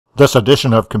This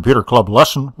edition of Computer Club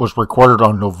Lesson was recorded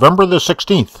on November the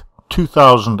 16th,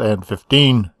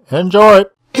 2015. Enjoy!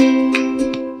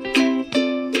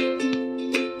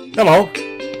 Hello,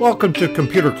 welcome to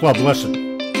Computer Club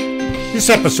Lesson.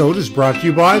 This episode is brought to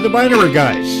you by the Binary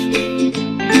Guys.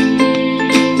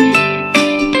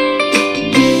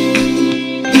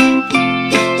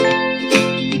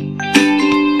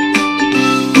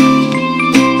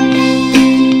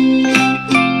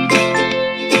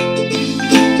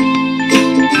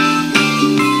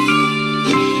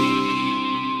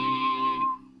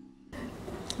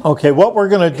 Okay, what we're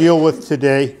going to deal with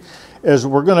today is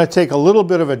we're going to take a little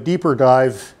bit of a deeper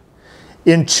dive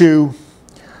into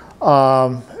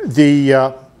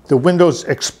the Windows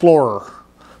Explorer.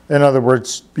 In other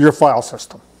words, your file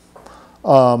system.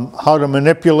 How to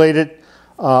manipulate it.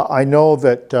 I know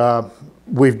that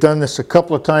we've done this a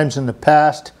couple of times in the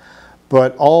past,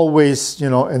 but always,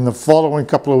 in the following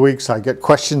couple of weeks, I get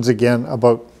questions again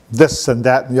about this and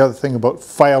that and the other thing about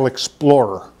File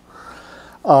Explorer.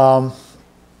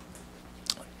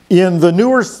 In the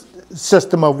newer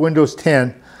system of Windows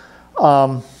 10,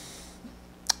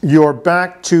 you're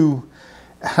back to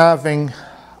having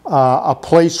a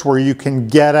place where you can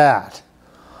get at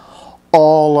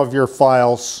all of your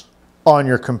files on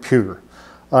your computer.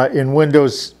 In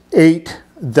Windows 8,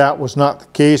 that was not the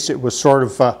case. It was sort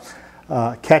of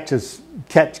catch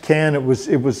can. It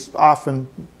was often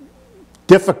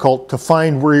difficult to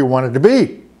find where you wanted to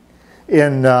be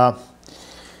in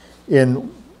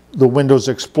the Windows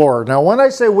Explorer. Now, when I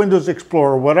say Windows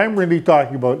Explorer, what I'm really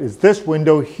talking about is this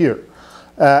window here.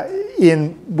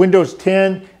 In Windows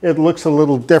 10, it looks a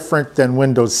little different than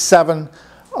Windows 7,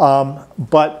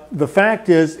 but the fact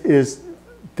is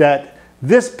that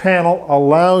this panel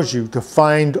allows you to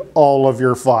find all of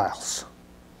your files.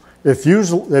 If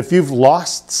you've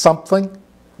lost something,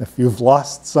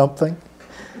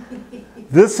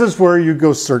 this is where you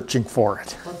go searching for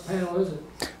it. What panel is it?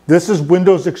 This is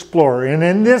Windows Explorer, and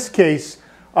in this case,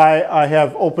 I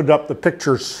have opened up the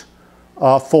Pictures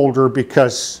folder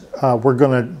because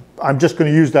I'm just going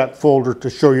to use that folder to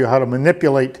show you how to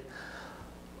manipulate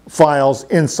files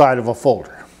inside of a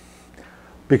folder,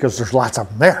 because there's lots of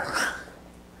them there.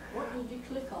 What did you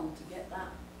click on to get that?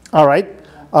 All right,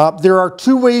 there are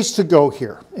two ways to go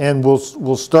here, and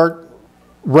we'll start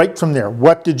right from there.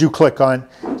 What did you click on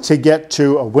to get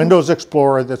to a Windows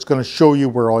Explorer that's going to show you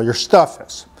where all your stuff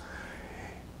is?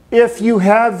 If you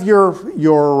have your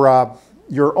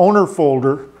owner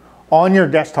folder on your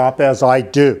desktop, as I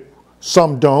do,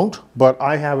 some don't, but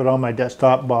I have it on my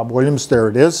desktop, Bob Williams, there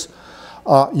it is.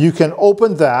 You can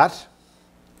open that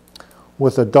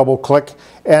with a double click,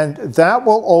 and that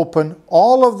will open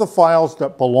all of the files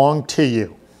that belong to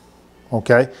you,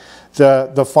 okay?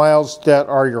 The files that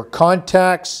are your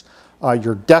contacts,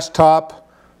 your desktop,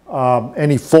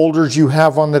 any folders you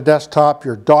have on the desktop,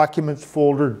 your documents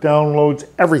folder, downloads,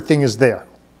 everything is there,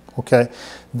 okay?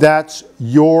 That's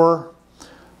your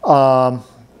folder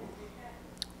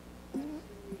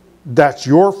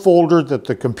that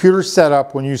the computer set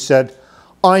up when you said,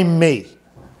 I'm me.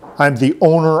 I'm the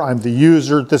owner, I'm the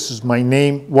user, this is my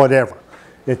name, whatever.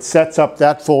 It sets up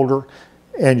that folder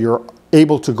and you're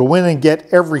able to go in and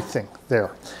get everything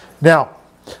there. Now,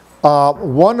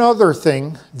 one other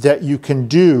thing that you can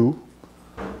do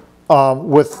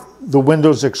with the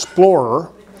Windows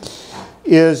Explorer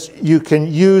is you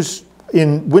can use,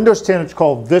 in Windows 10 it's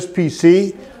called This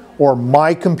PC or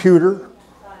My Computer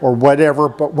or whatever,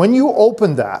 but when you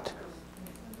open that,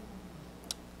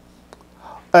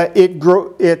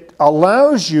 it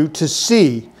allows you to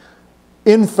see,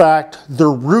 in fact, the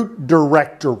root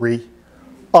directory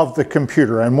of the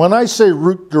computer. And when I say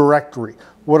root directory,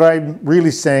 what I'm really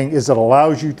saying is it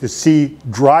allows you to see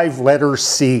drive letter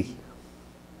C.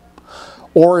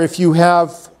 Or if you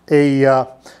have a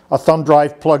thumb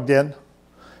drive plugged in,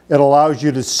 it allows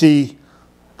you to see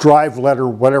drive letter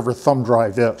whatever thumb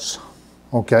drive is.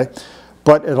 Okay?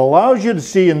 But it allows you to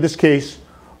see, in this case,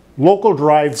 local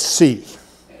drive C.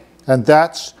 And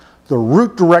that's the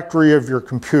root directory of your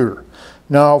computer.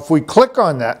 Now, if we click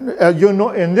on that,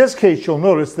 in this case, you'll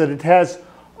notice that it has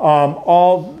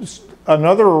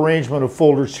another arrangement of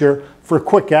folders here for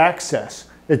quick access.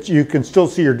 You can still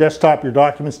see your desktop, your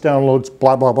documents, downloads,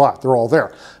 blah, blah, blah. They're all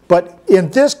there. But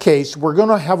in this case, we're going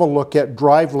to have a look at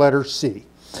drive letter C.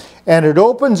 And it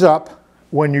opens up,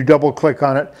 when you double click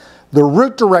on it, the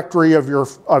root directory of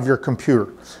your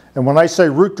computer. And when I say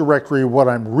root directory, what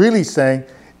I'm really saying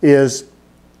is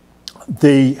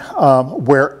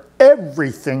where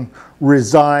everything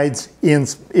resides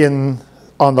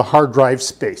on the hard drive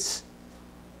space.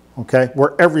 Okay,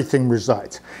 where everything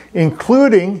resides,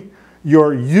 including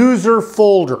your user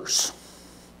folders.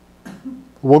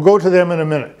 We'll go to them in a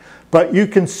minute. But you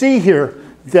can see here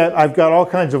that I've got all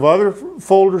kinds of other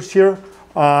folders here.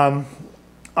 I've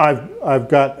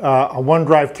got a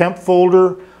OneDrive temp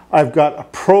folder. I've got a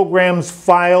programs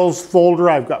files folder.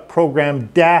 I've got program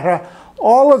data.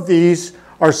 All of these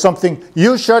are something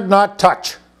you should not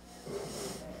touch.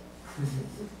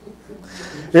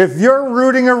 If you're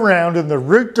rooting around in the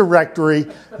root directory,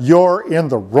 you're in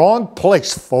the wrong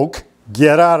place, folk.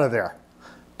 Get out of there.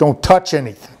 Don't touch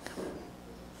anything.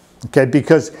 Okay,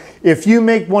 because if you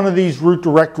make one of these root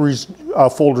directories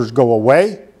folders go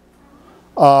away,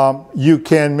 you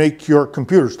can make your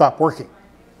computer stop working.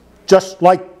 Just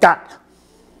like that.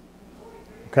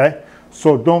 Okay,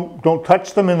 so don't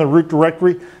touch them in the root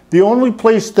directory. The only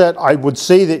place that I would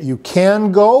say that you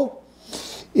can go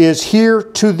is here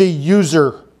to the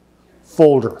user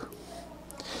folder.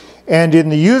 And in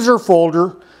the user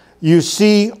folder, you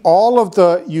see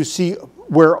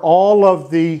where all of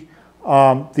the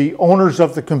owners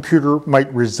of the computer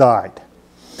might reside.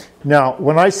 Now,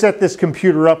 when I set this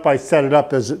computer up, I set it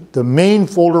up as the main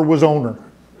folder was owner,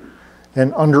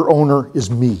 and under owner is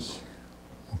me.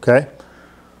 Okay?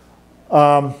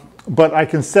 But I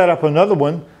can set up another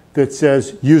one that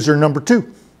says user number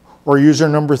 2 or user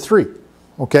number 3.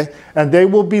 Okay? And they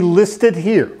will be listed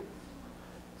here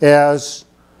as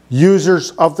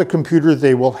users of the computer.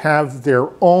 They will have their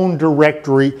own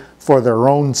directory for their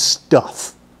own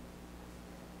stuff.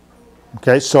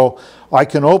 Okay, so I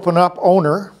can open up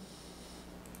owner,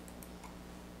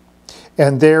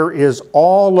 and there is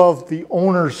all of the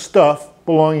owner's stuff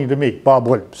belonging to me, Bob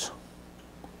Williams.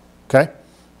 Okay?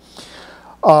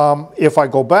 If I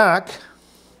go back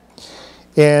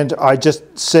and I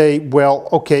just say, well,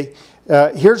 okay,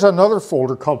 here's another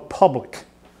folder called public.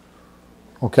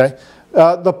 Okay?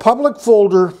 The public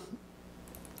folder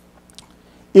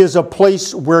is a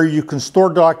place where you can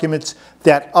store documents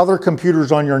that other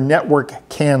computers on your network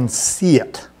can see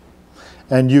it.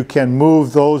 And you can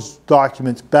move those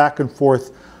documents back and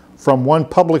forth from one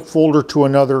public folder to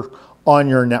another on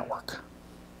your network.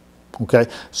 Okay,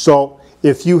 so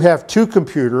if you have 2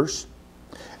 computers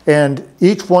and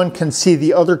each one can see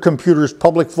the other computer's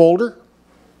public folder,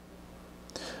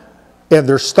 and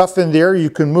there's stuff in there, you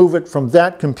can move it from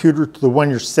that computer to the one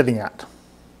you're sitting at.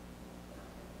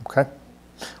 Okay?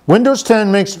 Windows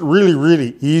 10 makes it really,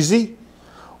 really easy.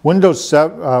 Windows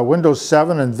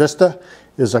 7 and Vista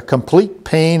is a complete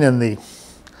pain in the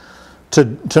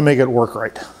to make it work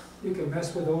right. You can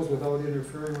mess with those without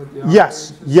interfering with the Yes, operating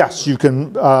system? yes, you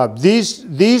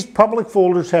can. These public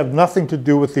folders have nothing to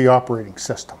do with the operating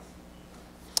system.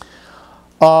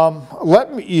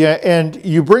 And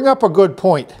you bring up a good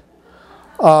point.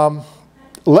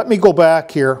 Let me go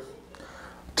back here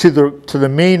to the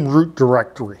main root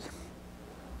directory.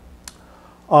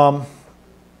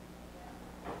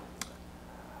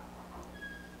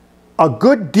 A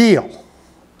good deal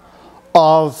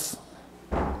of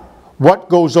what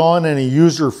goes on in a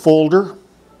user folder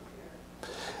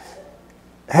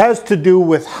has to do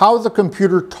with how the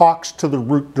computer talks to the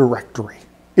root directory,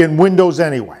 in Windows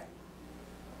anyway.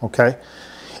 Okay?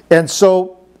 And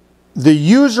so the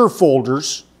user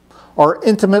folders are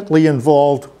intimately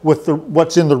involved with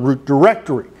what's in the root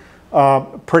directory,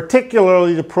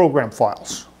 particularly the program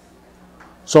files.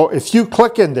 So if you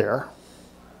click in there,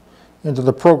 into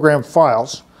the program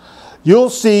files,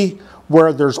 you'll see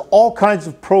where there's all kinds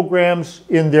of programs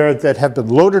in there that have been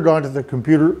loaded onto the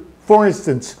computer. For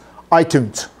instance,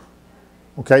 iTunes.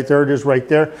 Okay, there it is right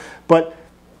there. But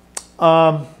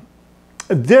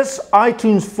this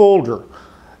iTunes folder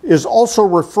is also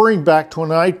referring back to an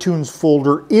iTunes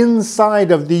folder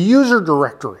inside of the user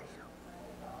directory.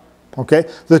 Okay,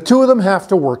 the two of them have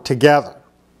to work together.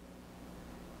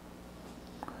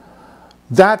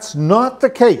 That's not the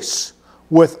case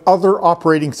with other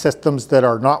operating systems that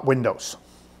are not Windows.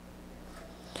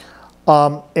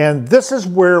 And this is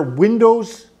where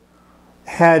Windows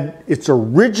had its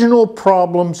original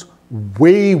problems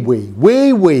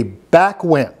way back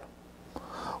when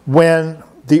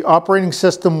the operating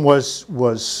system was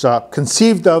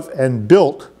conceived of and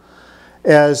built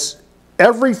as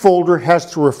every folder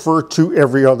has to refer to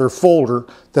every other folder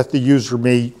that the user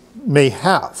may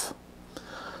have.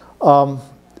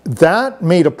 That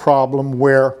made a problem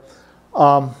where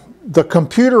the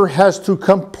computer has to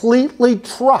completely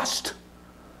trust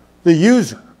the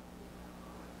user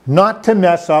not to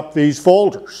mess up these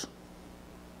folders.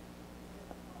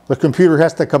 The computer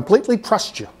has to completely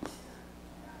trust you.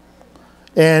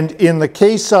 And in the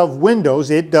case of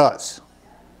Windows, it does.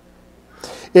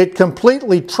 It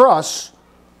completely trusts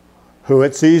who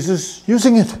it sees as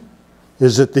using it.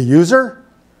 Is it the user?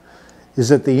 is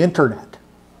that the internet.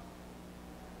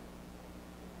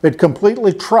 It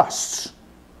completely trusts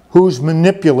who's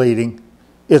manipulating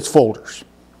its folders.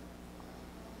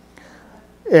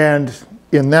 And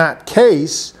in that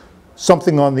case,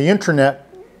 something on the internet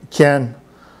can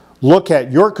look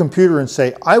at your computer and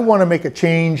say, I want to make a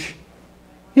change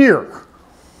here.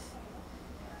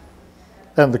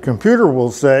 And the computer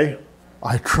will say,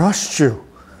 I trust you.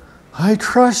 I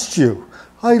trust you.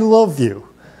 I love you.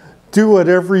 Do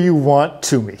whatever you want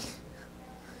to me.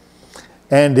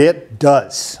 And it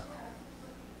does.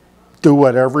 Do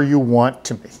whatever you want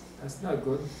to me. That's not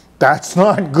good. That's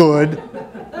not good.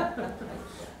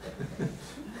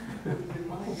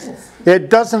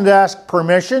 It doesn't ask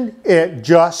permission, it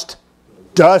just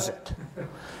does it.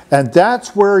 And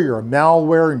that's where your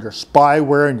malware and your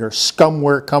spyware and your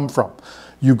scumware come from.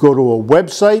 You go to a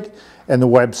website and the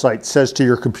website says to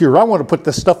your computer, I want to put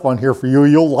this stuff on here for you,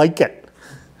 you'll like it.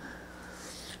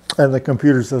 And the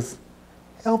computer says,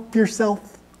 help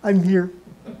yourself, I'm here.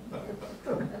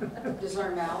 Does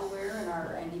our malware and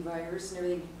our antivirus and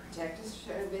everything protect us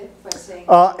a bit by saying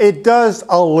It does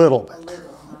a little bit.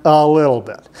 A little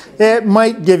bit. It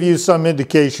might give you some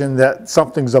indication that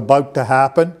something's about to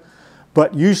happen,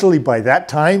 but usually by that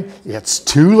time, it's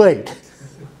too late.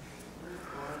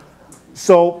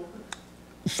 So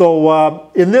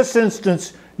in this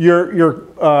instance, your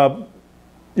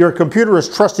computer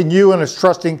is trusting you and it's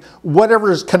trusting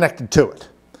whatever is connected to it.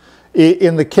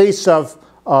 In the case of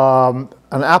an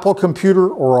Apple computer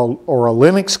or a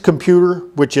Linux computer,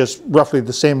 which is roughly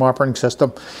the same operating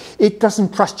system, it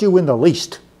doesn't trust you in the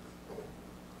least.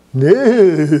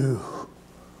 No.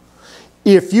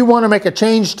 If you want to make a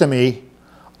change to me,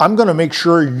 I'm going to make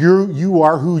sure you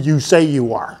are who you say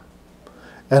you are.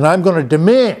 And I'm going to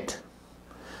demand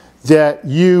that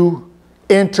you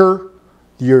enter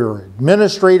your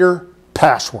administrator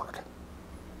password.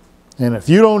 And if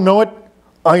you don't know it,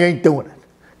 I ain't doing it.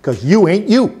 Because you ain't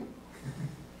you.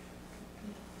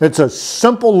 It's a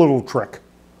simple little trick.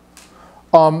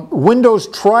 Windows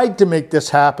tried to make this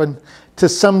happen to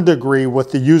some degree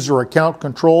with the user account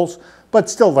controls, but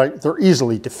still they're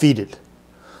easily defeated.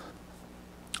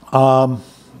 So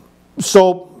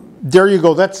there you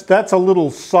go. That's a little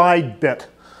side bit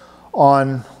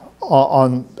on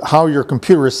how your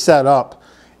computer is set up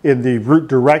in the root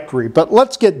directory. But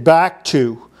let's get back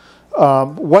to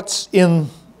what's in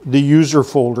the user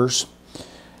folders.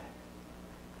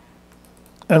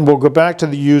 And we'll go back to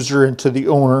the user and to the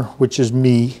owner, which is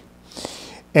me.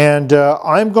 And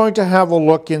I'm going to have a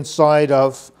look inside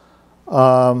of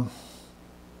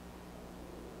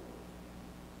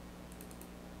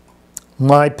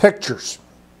my pictures.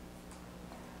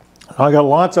 I got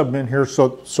lots of them in here,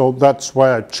 so that's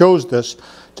why I chose this,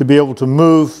 to be able to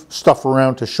move stuff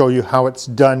around to show you how it's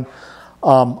done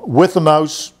with the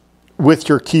mouse, with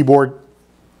your keyboard.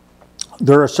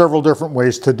 There are several different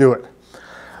ways to do it.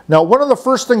 Now, one of the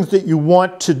first things that you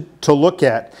want to look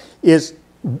at is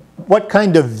what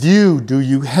kind of view do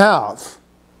you have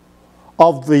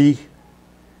of the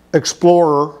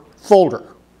Explorer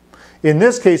folder. In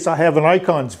this case, I have an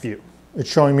icons view. It's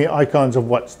showing me icons of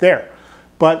what's there.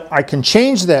 But I can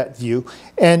change that view,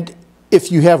 and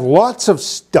if you have lots of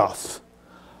stuff,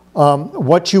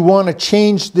 what you want to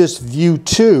change this view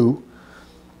to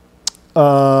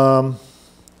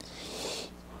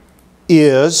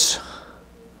is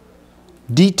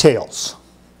details.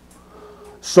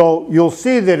 So you'll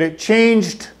see that it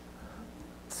changed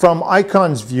from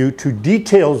icons view to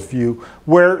details view,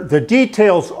 where the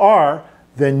details are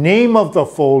the name of the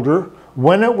folder,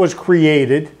 when it was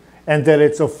created, and that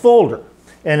it's a folder.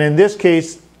 And in this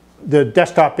case, the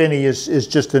desktop ini is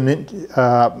just an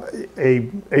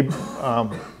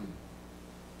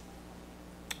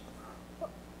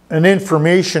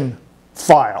information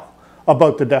file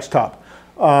about the desktop.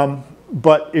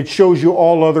 But it shows you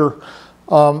all other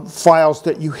files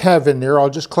that you have in there. I'll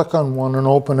just click on one and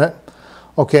open it.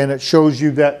 Okay, and it shows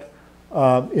you that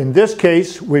in this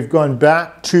case, we've gone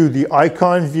back to the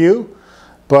icon view,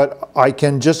 but I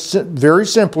can just very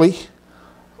simply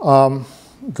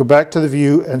go back to the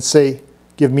view and say,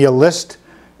 give me a list,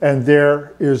 and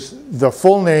there is the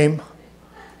full name.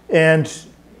 And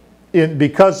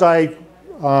because I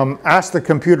asked the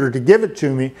computer to give it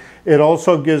to me, it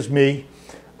also gives me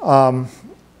the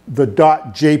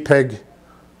 .jpeg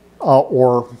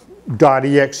or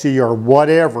 .exe or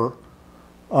whatever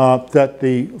that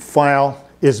the file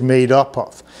is made up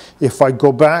of. If I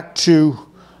go back to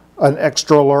an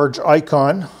extra large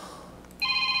icon,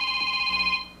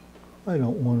 I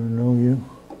don't want to know you.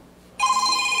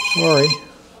 Sorry.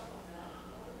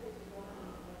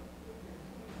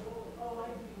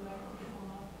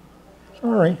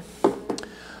 Sorry.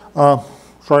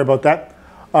 Sorry about that.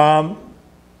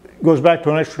 Goes back to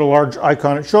an extra large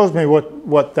icon. It shows me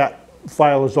what that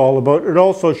file is all about. It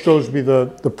also shows me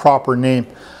the proper name.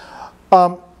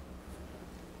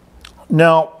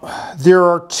 Now, there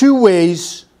are two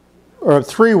ways, or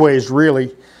three ways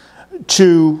really,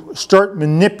 to start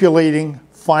manipulating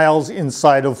files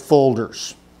inside of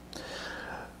folders.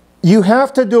 You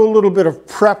have to do a little bit of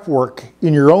prep work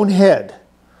in your own head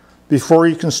before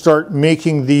you can start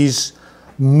making these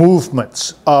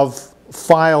movements of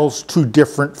files to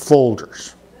different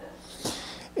folders.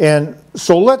 And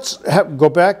so let's go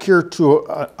back here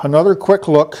to another quick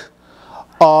look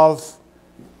of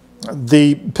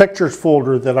the pictures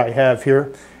folder that I have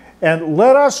here. And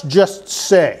let us just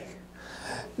say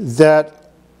that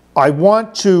I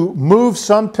want to move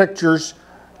some pictures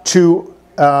to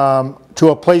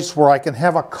a place where I can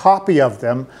have a copy of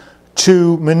them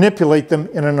to manipulate them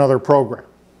in another program.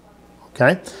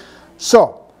 Okay?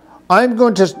 So I'm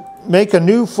going to make a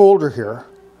new folder here.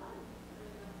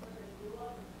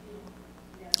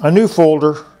 A new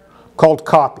folder called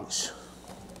Copies.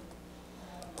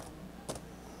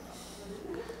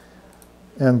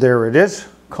 And there it is,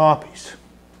 Copies.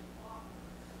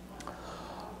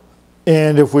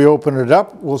 And if we open it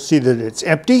up, we'll see that it's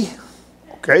empty.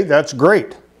 Okay, that's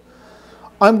great.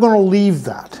 I'm going to leave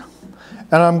that.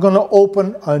 And I'm going to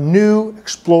open a new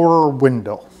Explorer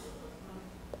window.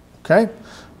 Okay?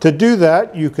 To do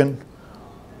that, you can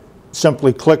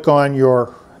simply click on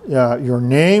your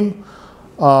name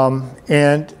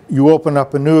and you open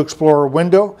up a new Explorer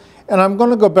window. And I'm going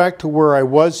to go back to where I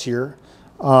was here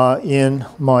in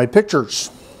my pictures.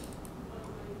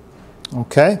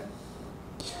 Okay?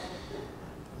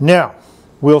 Now,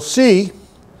 we'll see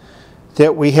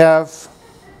that we have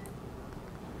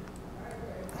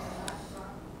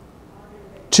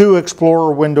two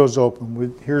Explorer windows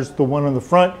open. Here's the one in the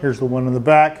front, here's the one in the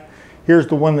back. Here's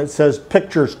the one that says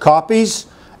Pictures Copies,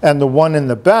 and the one in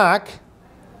the back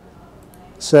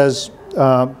says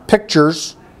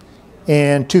Pictures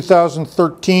and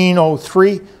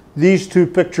 2013-03. These two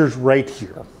pictures right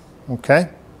here. Okay?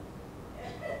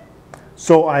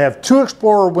 So I have two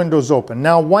Explorer windows open.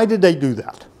 Now, why did I do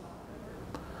that?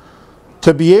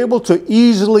 To be able to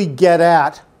easily get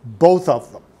at both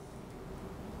of them.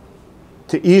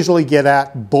 To easily get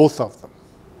at both of them.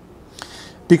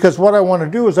 Because what I want to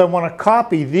do is I want to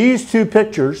copy these two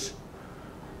pictures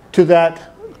to that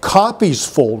Copies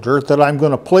folder that I'm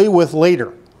going to play with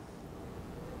later.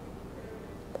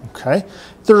 Okay?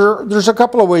 There's a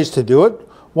couple of ways to do it.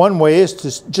 One way is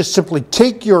to just simply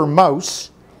take your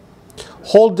mouse,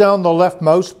 hold down the left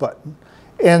mouse button,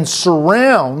 and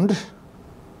surround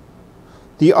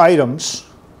the items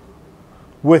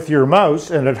with your mouse,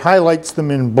 and it highlights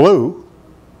them in blue.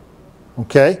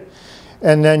 Okay?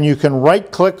 And then you can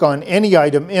right-click on any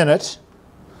item in it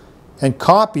and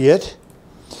copy it,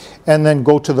 and then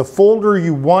go to the folder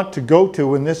you want to go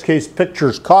to, in this case,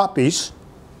 Pictures Copies.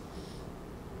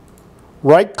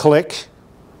 Right-click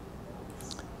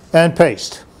and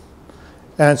paste.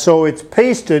 And so it's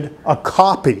pasted a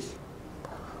copy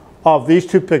of these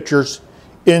two pictures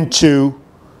into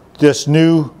this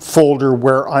new folder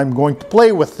where I'm going to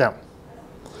play with them.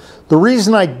 The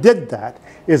reason I did that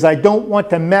is I don't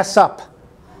want to mess up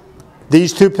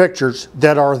these two pictures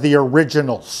that are the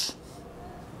originals.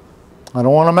 I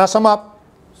don't want to mess them up,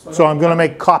 so I'm going to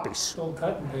make copies. Don't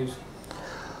cut and paste.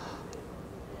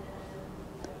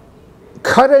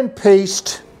 Cut and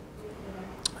paste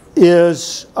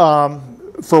is,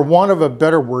 for want of a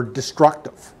better word,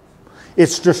 destructive.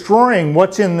 It's destroying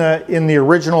what's in the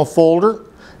original folder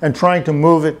and trying to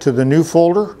move it to the new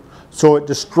folder, so it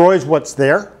destroys what's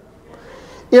there.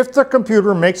 If the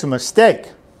computer makes a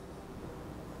mistake,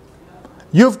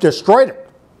 you've destroyed it.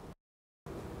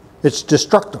 It's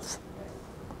destructive.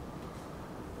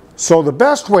 So the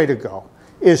best way to go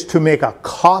is to make a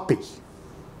copy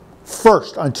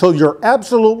first until you're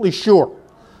absolutely sure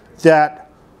that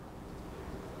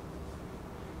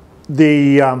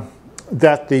the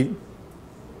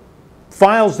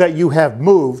files that you have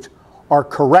moved are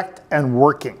correct and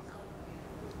working.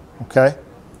 Okay?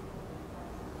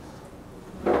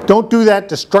 Don't do that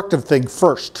destructive thing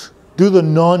first. Do the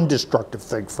non-destructive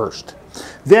thing first.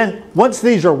 Then, once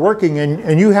these are working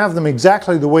and you have them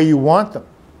exactly the way you want them,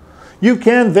 you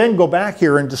can then go back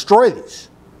here and destroy these.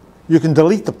 You can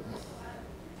delete them.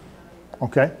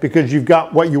 Okay? Because you've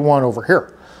got what you want over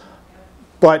here.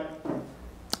 But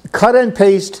cut and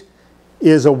paste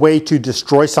is a way to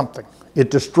destroy something. It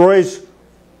destroys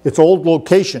its old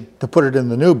location to put it in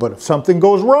the new, but if something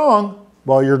goes wrong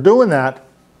while you're doing that,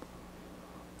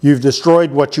 you've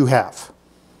destroyed what you have.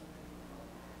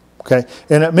 Okay?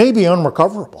 And it may be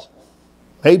unrecoverable.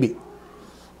 maybe.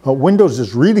 But Windows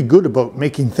is really good about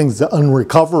making things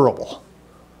unrecoverable.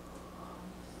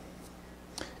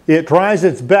 It tries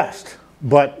its best,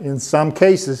 but in some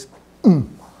cases,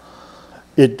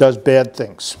 it does bad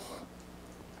things.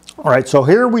 All right, so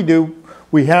here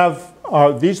we have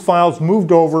these files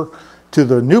moved over to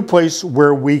the new place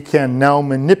where we can now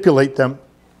manipulate them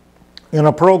in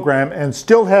a program and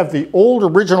still have the old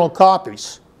original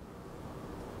copies.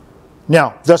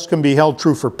 Now, this can be held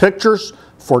true for pictures,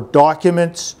 for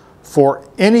documents, for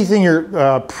anything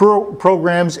your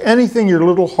programs, anything your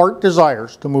little heart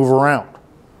desires to move around.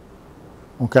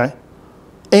 Okay?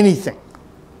 Anything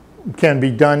can be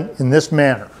done in this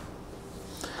manner.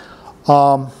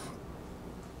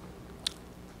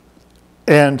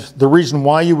 And the reason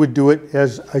why you would do it,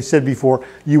 as I said before,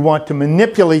 you want to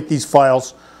manipulate these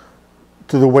files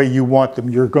to the way you want them.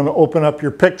 You're going to open up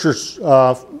your pictures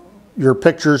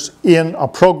in a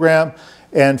program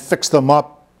and fix them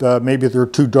up. Maybe they're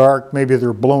too dark, maybe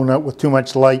they're blown out with too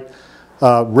much light,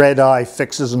 red eye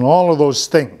fixes and all of those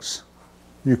things.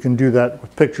 You can do that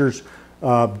with pictures.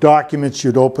 Documents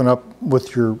you'd open up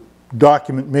with your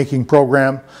document making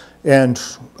program and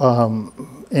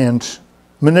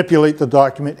manipulate the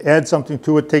document, add something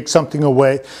to it, take something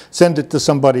away, send it to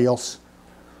somebody else.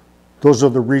 Those are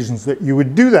the reasons that you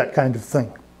would do that kind of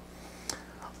thing.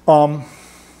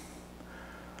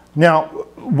 Now,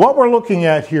 what we're looking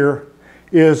at here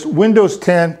is Windows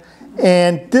 10,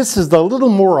 and this is a little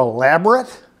more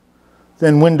elaborate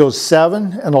than Windows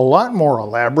 7 and a lot more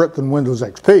elaborate than Windows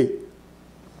XP.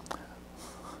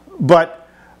 But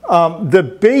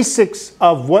the basics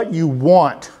of what you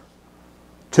want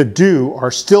to do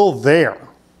are still there.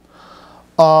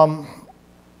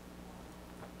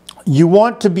 You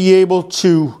want to be able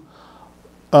to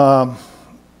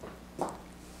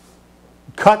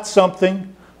cut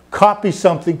something,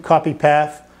 copy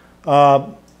path.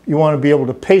 You want to be able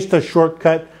to paste a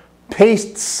shortcut,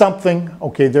 paste something.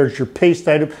 Okay, there's your paste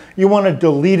item. You want to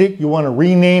delete it, you want to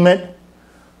rename it.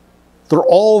 They're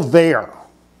all there.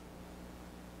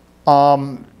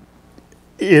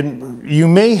 You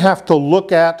may have to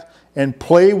look at and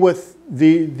play with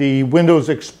the Windows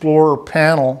Explorer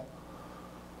panel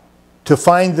to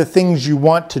find the things you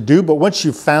want to do, but once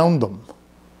you've found them,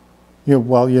 you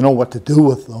know what to do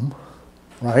with them,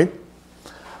 right?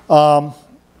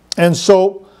 And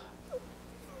so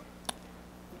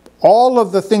all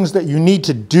of the things that you need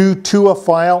to do to a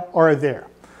file are there.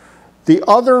 The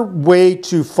other way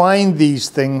to find these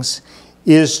things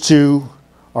is to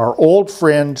our old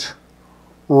friend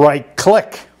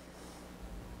right-click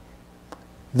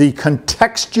the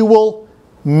contextual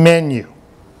menu.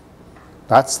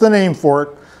 That's the name for it,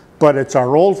 but it's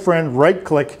our old friend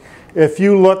right-click. If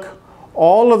you look,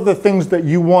 all of the things that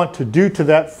you want to do to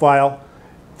that file,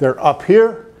 they're up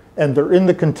here and they're in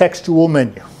the contextual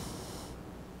menu.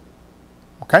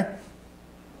 Okay?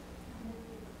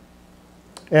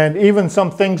 And even some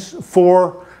things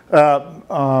for,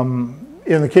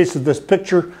 in the case of this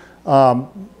picture,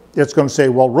 it's going to say,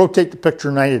 well, rotate the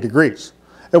picture 90 degrees.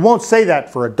 It won't say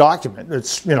that for a document.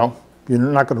 It's, you're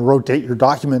not going to rotate your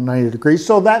document 90 degrees,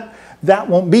 so that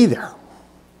won't be there.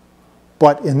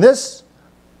 But in this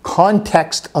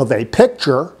context of a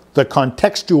picture, the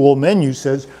contextual menu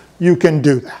says you can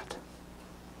do that.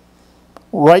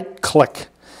 Right-click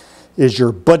is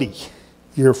your buddy,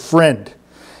 your friend,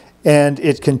 and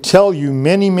it can tell you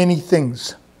many, many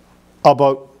things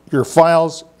about your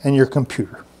files and your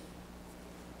computer.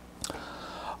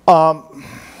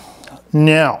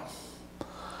 Now,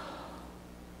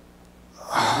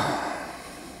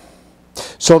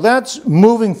 so that's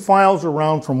moving files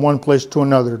around from one place to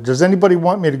another. Does anybody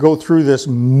want me to go through this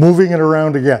moving it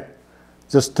around again,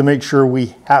 just to make sure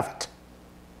we have it?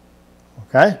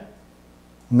 Okay?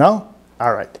 No?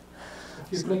 All right.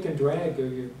 If you click and drag,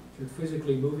 you're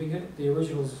physically moving it. The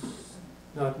original's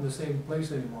not in the same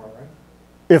place anymore, right?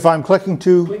 If I'm clicking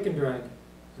to... Click and drag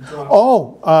and drop.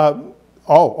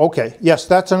 Oh, okay. Yes,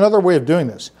 that's another way of doing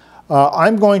this.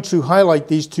 I'm going to highlight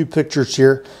these two pictures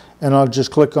here, and I'll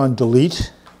just click on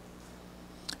delete.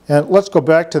 And let's go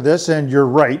back to this, and you're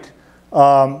right,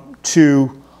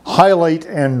 to highlight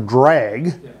and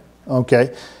drag,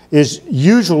 okay, is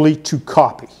usually to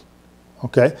copy.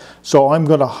 Okay, so I'm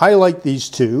going to highlight these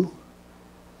two,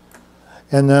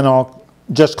 and then I'll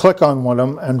just click on one of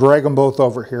them and drag them both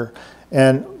over here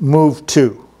and move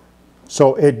two.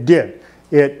 So it did.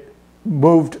 It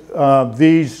moved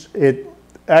these, it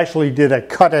actually did a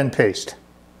cut and paste.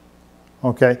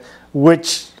 Okay,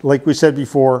 which, like we said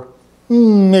before,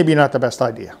 maybe not the best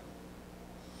idea.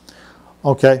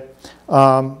 Okay,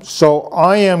 so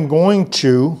I am going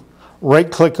to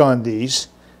right-click on these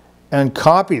and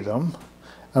copy them,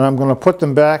 and I'm going to put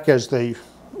them back as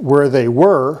where they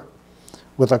were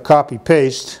with a copy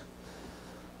paste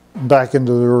back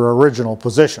into their original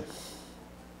position.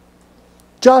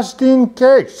 Just in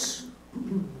case.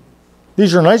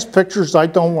 These are nice pictures. I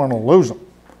don't want to lose them.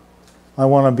 I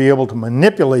want to be able to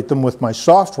manipulate them with my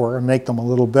software and make them a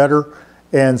little better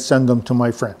and send them to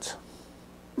my friends.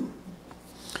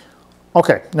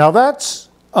 Okay, now that's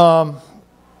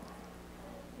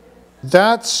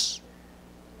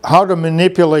how to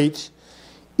manipulate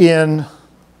in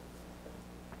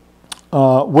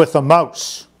with a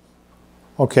mouse.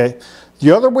 Okay,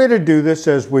 the other way to do this,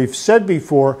 as we've said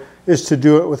before, is to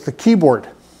do it with the keyboard.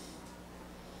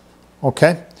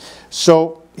 Okay,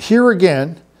 so here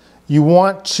again, you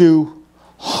want to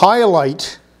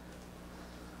highlight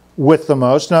with the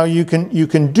mouse. Now you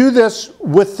can do this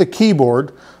with the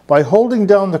keyboard by holding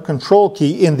down the control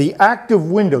key in the active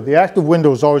window. The active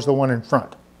window is always the one in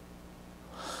front.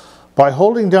 By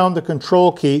holding down the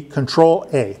control key, Control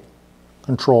A,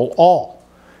 Control All,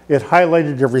 it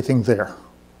highlighted everything there.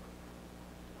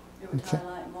 It would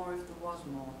highlight more if there was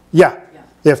more. Yeah,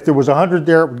 if there was 100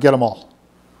 there, it would get them all.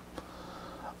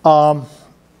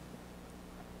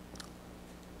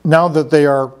 Now that they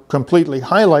are completely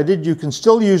highlighted, you can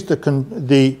still use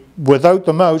without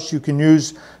the mouse, you can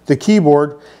use the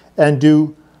keyboard and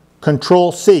do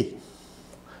Control C.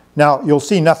 Now you'll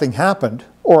see nothing happened,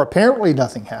 or apparently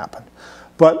nothing happened.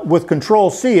 But with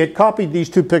Control C, it copied these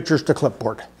two pictures to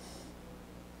clipboard.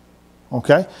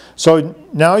 Okay, so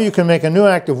now you can make a new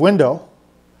active window,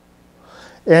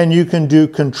 and you can do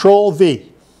Control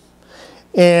V.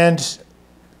 And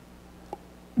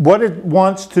what it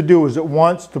wants to do is it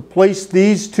wants to place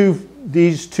these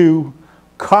two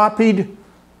copied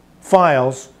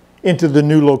files into the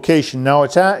new location. Now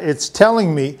it's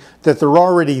telling me that they're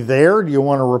already there. Do you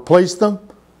want to replace them?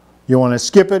 You want to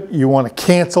skip it? You want to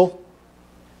cancel?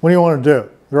 What do you want to do?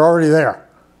 They're already there.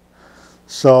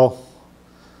 So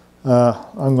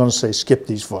I'm going to say skip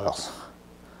these files.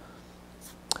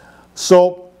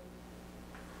 So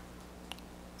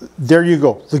there you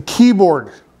go, the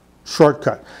keyboard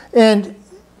shortcut. And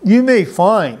you may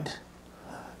find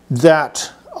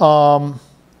that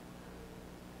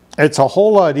it's a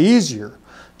whole lot easier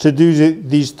to do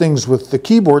these things with the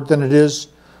keyboard than it is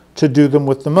to do them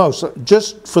with the mouse.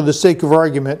 Just for the sake of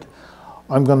argument,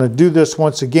 I'm going to do this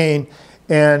once again,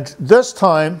 and this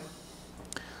time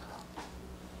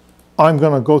I'm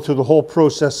going to go through the whole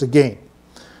process again.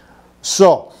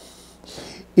 So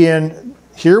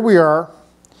here we are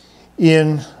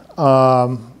in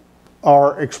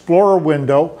our Explorer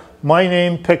window, my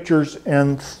name, pictures,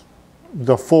 and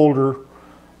the folder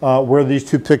where these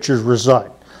two pictures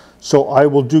reside. So I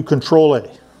will do Control A.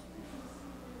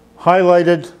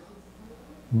 Highlighted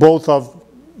both of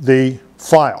the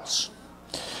files.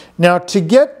 Now to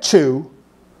get to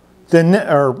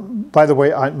by the way,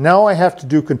 now I have to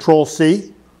do Control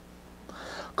C.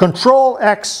 Control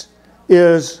X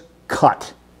is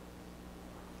cut.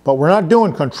 But we're not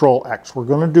doing Control X. We're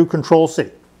going to do Control C.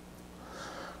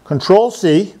 Control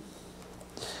C,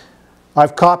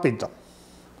 I've copied them.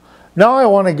 Now I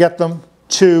want to get them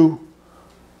to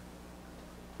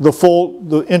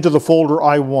into the folder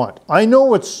I want. I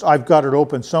know I've got it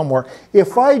open somewhere.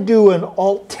 If I do an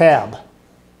Alt-Tab,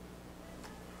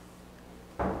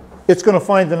 it's going to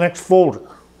find the next folder.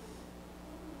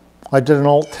 I did an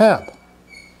Alt-Tab.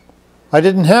 I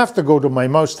didn't have to go to my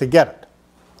mouse to get it.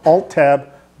 Alt-Tab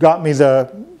got me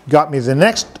the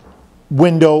next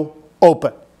window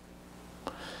open.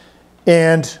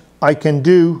 And I can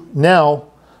do now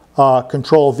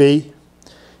Control V,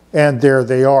 and there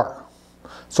they are.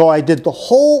 So I did the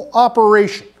whole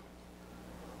operation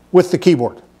with the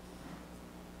keyboard.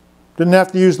 Didn't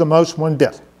have to use the mouse one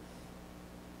bit.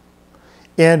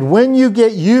 And when you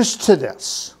get used to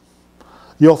this,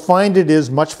 you'll find it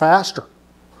is much faster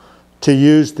to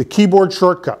use the keyboard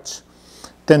shortcuts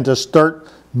than to start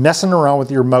messing around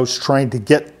with your mouse trying to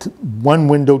get one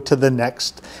window to the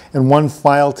next and one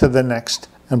file to the next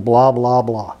and blah, blah,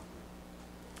 blah.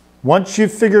 Once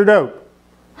you've figured out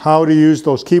how to use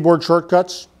those keyboard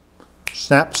shortcuts,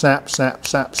 snap, snap, snap,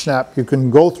 snap, snap, you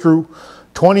can go through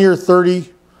 20 or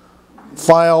 30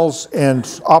 files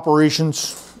and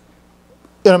operations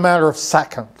in a matter of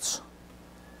seconds.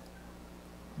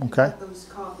 Okay? Those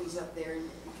copies up there,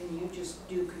 can you just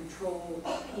do Control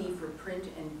P for print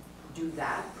and do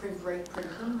that? Print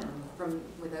them and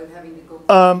without having to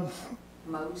go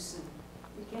mouse?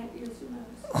 You can't use your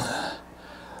mouse.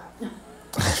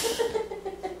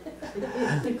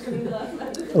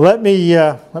 Let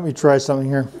me try something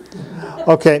here.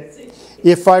 Okay,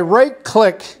 if I right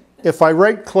click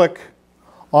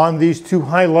on these two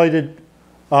highlighted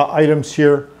items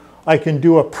here, I can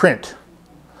do a print.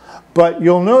 But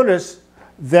you'll notice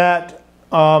that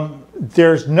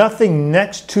there's nothing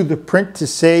next to the print to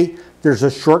say there's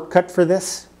a shortcut for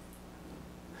this.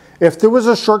 If there was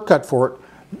a shortcut for it,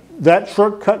 that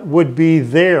shortcut would be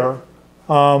there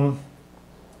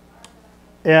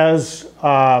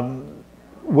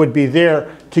would be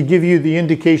there to give you the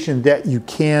indication that you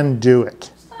can do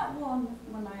it. Is that one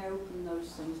when I open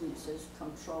those things and it says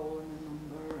control and a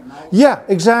number and all? Yeah,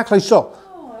 exactly so.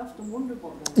 Oh, I often wondered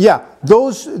what that Yeah,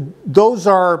 those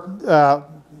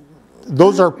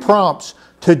are prompts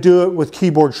to do it with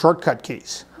keyboard shortcut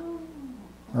keys.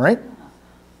 All right?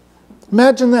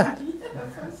 Imagine that.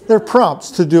 They're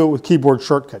prompts to do it with keyboard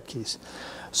shortcut keys.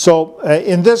 So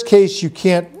in this case, you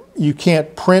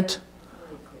can't print.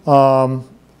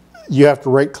 You have to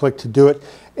right-click to do it.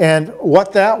 And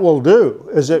what that will do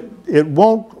is it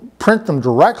won't print them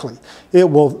directly. It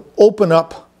will open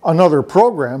up another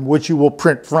program which you will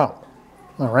print from.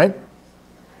 All right?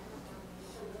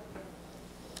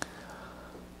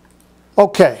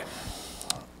 Okay.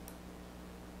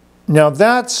 Now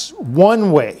that's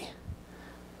one way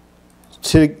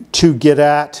to get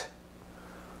at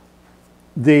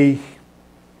the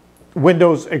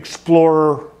Windows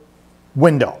Explorer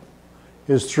window,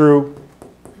 is through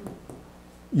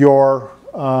your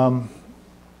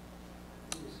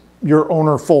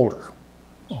owner folder.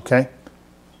 Okay?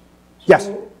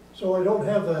 Yes? So I don't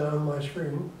have that on my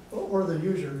screen, or the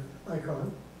user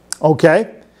icon.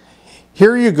 Okay.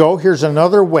 Here you go. Here's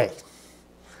another way.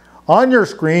 On your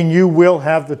screen, you will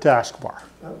have the taskbar.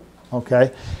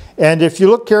 Okay? And if you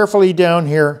look carefully down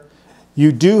here,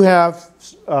 you do have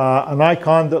an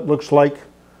icon that looks like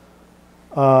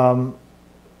a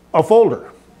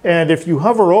folder. And if you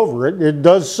hover over it, it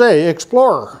does say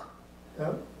Explorer.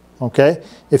 Yep. Okay?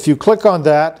 If you click on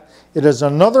that, it is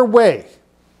another way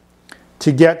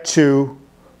to get to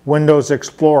Windows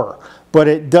Explorer, but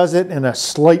it does it in a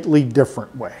slightly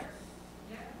different way.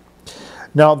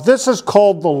 Now, this is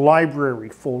called the library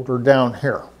folder down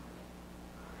here.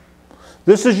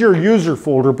 This is your user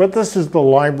folder, but this is the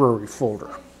library folder.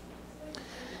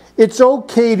 It's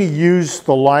okay to use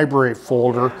the library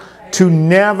folder to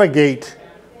navigate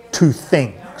to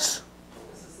things,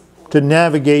 to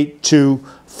navigate to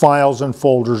files and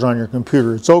folders on your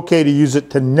computer. It's okay to use it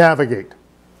to navigate.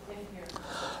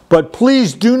 But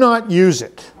please do not use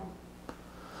it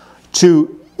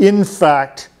to, in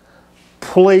fact,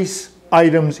 place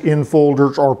items in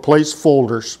folders or place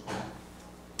folders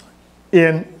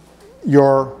in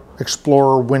your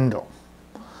Explorer window.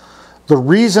 The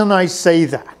reason I say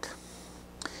that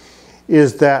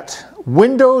is that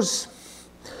Windows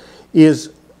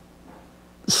is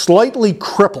slightly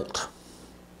crippled.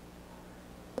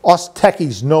 Us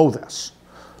techies know this,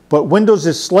 but Windows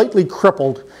is slightly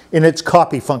crippled in its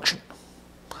copy function.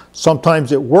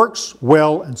 Sometimes it works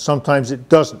well and sometimes it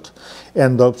doesn't.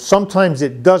 And the sometimes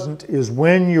it doesn't is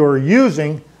when you're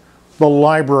using the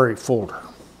library folder.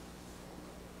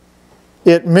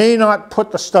 It may not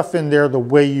put the stuff in there the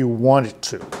way you want it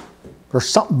to. There's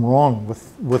something wrong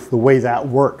with the way that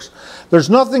works. There's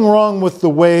nothing wrong with the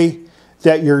way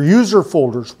that your user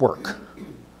folders work.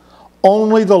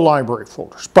 Only the library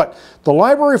folders. But the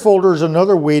library folder is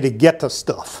another way to get to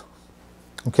stuff.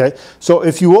 Okay, so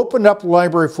if you open up the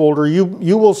library folder, you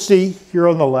will see here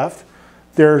on the left,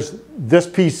 there's this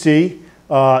PC.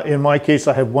 In my case,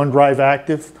 I have OneDrive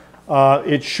active.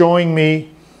 It's showing me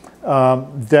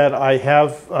that I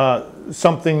have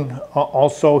something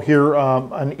also here,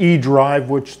 an E drive,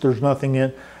 which there's nothing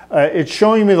in. It's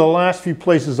showing me the last few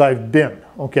places I've been.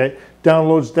 Okay,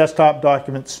 downloads, desktop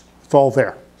documents, it's all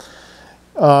there.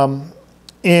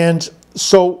 And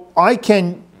so I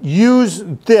can use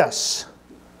this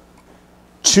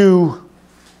to,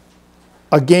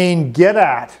 again, get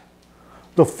at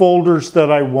the folders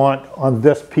that I want on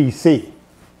this PC.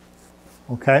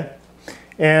 Okay?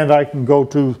 And I can go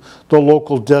to the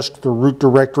local disk, the root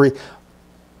directory.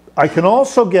 I can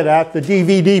also get at the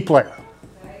DVD player.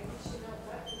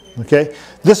 Okay?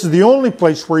 This is the only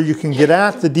place where you can get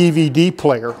at the DVD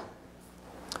player.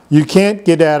 You can't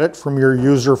get at it from your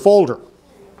user folder.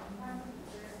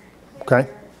 Okay?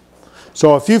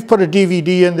 So if you've put a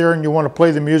DVD in there and you want to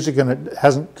play the music and it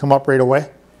hasn't come up right away,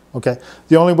 okay,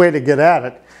 the only way to get at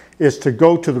it is to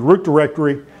go to the root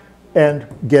directory and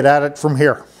get at it from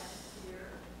here.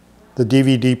 The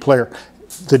DVD player,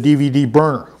 the DVD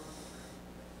burner.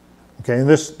 Okay, and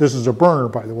this is a burner,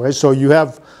 by the way, so you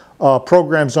have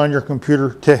programs on your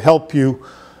computer to help you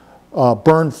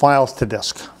burn files to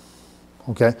disk.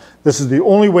 Okay, this is the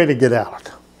only way to get at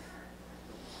it.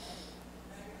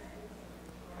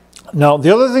 Now,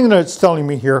 the other thing that it's telling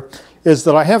me here is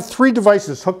that I have 3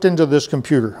 devices hooked into this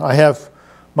computer. I have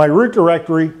my root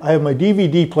directory, I have my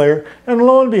DVD player, and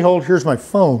lo and behold, here's my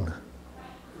phone.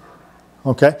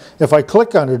 Okay, if I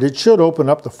click on it, it should open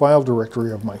up the file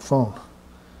directory of my phone.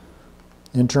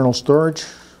 Internal storage.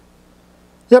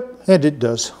 Yep, and it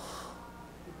does.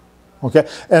 Okay,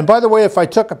 and by the way, if I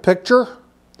took a picture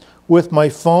with my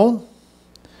phone,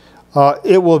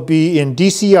 it will be in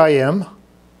DCIM.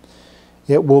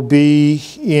 It will be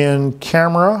in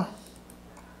camera.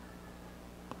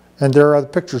 And there are the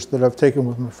pictures that I've taken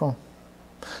with my phone.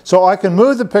 So I can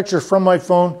move the pictures from my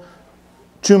phone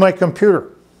to my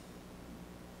computer.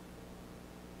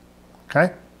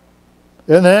 Okay?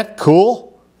 Isn't that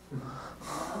cool?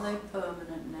 Are they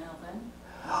permanent now then?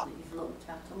 That you've looked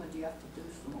at them, or do you have to do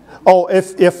some more? Oh,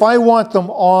 if I want them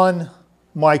on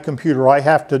my computer, I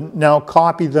have to now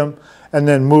copy them and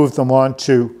then move them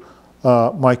onto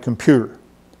my computer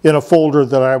in a folder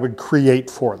that I would create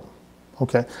for them.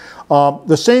 Okay.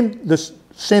 The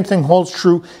same thing holds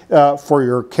true for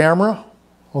your camera.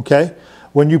 Okay.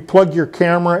 When you plug your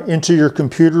camera into your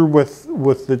computer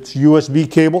with its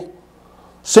USB cable,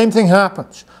 same thing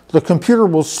happens. The computer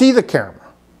will see the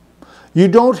camera. You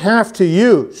don't have to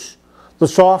use the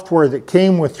software that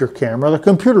came with your camera. The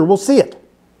computer will see it.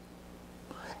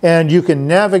 And you can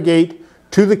navigate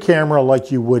to the camera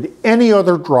like you would any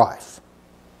other drive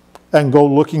and go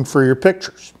looking for your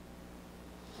pictures.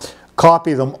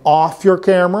 Copy them off your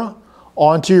camera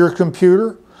onto your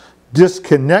computer,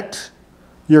 disconnect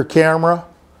your camera,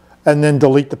 and then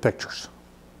delete the pictures.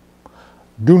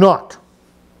 Do not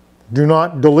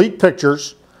delete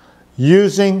pictures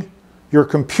using your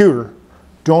computer.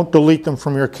 Don't delete them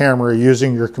from your camera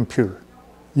using your computer.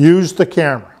 Use the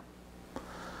camera.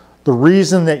 The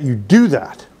reason that you do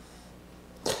that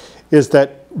is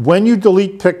that when you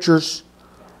delete pictures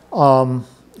from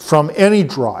any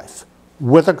drive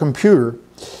with a computer,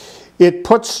 it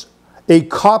puts a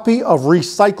copy of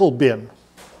Recycle Bin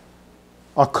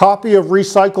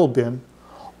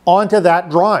onto that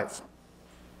drive.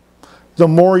 The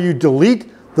more you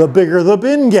delete, the bigger the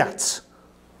bin gets,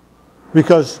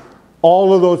 because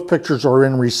all of those pictures are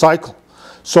in Recycle.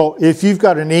 So if you've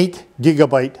got an 8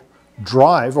 gigabyte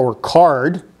drive or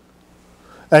card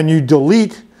and you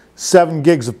delete 7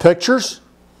 gigs of pictures,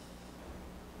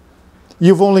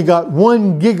 you've only got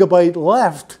 1 gigabyte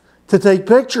left to take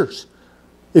pictures.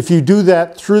 If you do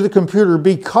that through the computer,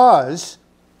 because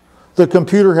the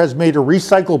computer has made a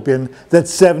Recycle Bin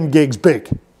that's 7 gigs big.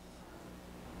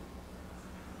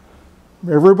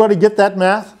 Everybody get that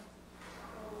math?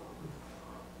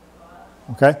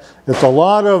 Okay, it's a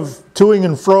lot of toing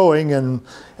and froing and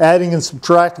adding and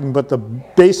subtracting, but the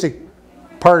basic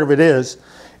part of it is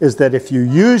that if you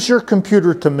use your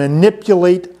computer to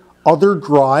manipulate other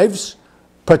drives,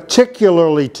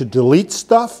 particularly to delete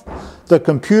stuff, the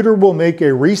computer will make a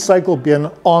Recycle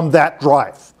Bin on that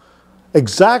drive,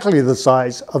 exactly the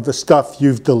size of the stuff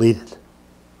you've deleted.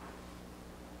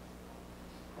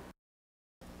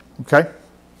 Okay?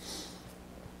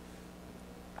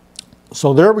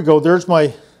 So there we go. There's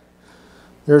my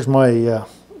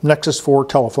Nexus 4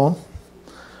 telephone.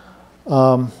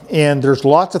 And there's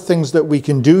lots of things that we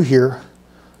can do here.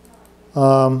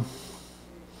 And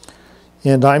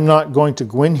I'm not going to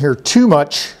go in here too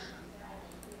much.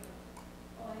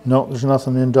 No, there's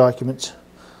nothing in Documents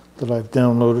that I've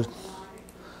downloaded.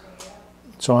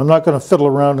 So I'm not going to fiddle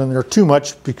around in there too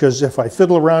much, because if I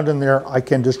fiddle around in there, I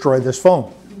can destroy this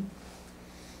phone.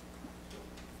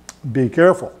 Be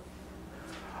careful.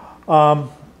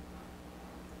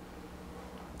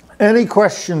 Any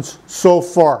questions so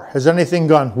far? Has anything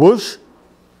gone whoosh?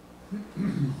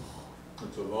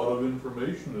 It's a lot of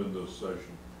information in this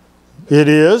session. It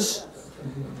is.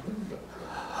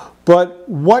 But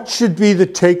what should be the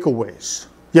takeaways?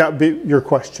 Yeah, your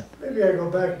question. Maybe I go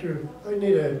back to, I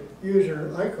need a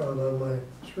user icon on my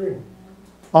screen.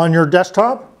 On your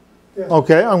desktop? Yeah.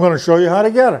 Okay, I'm going to show you how to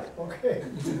get it. Okay.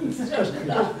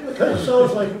 That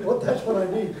sounds like, well, that's what I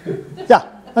need. Yeah,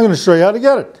 I'm going to show you how to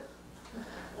get it.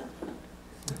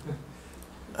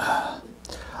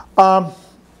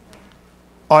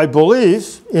 I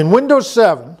believe in Windows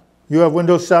 7, you have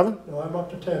Windows 7? No, I'm up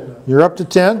to 10 now. You're up to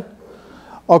 10?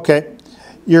 Okay.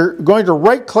 You're going to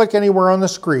right-click anywhere on the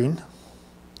screen,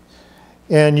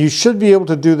 and you should be able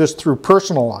to do this through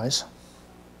Personalize,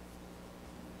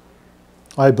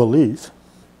 I believe.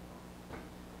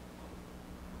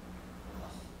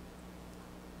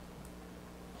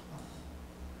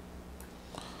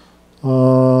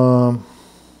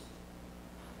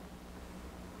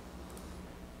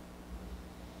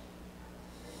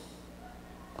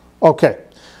 Okay,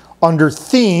 under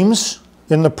Themes,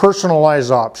 in the personalize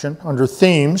option under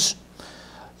themes,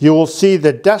 you will see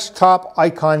the desktop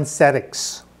icon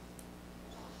settings.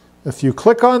 If you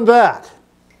click on that,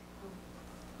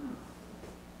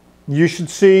 you should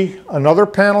see another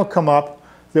panel come up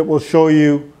that will show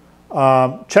you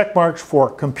check marks for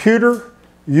computer,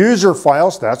 user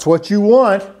files, that's what you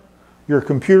want, your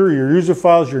computer, your user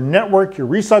files, your network, your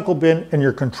recycle bin, and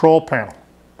your control panel.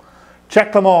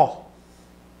 Check them all.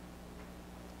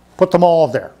 Put them all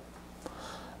there.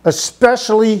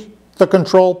 Especially the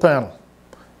control panel.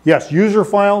 Yes, user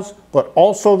files, but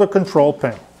also the control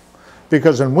panel.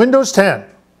 Because in Windows 10,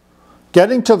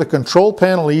 getting to the control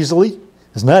panel easily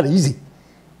is not easy.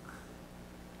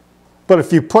 But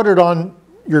if you put it on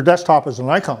your desktop as an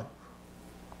icon,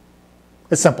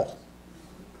 it's simple.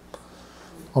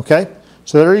 Okay,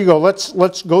 so there you go.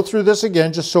 Let's go through this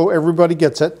again just so everybody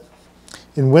gets it.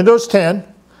 In Windows 10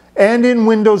 and in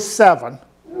Windows 7,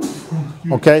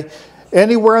 okay,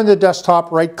 anywhere on the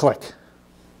desktop, right click.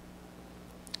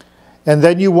 And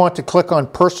then you want to click on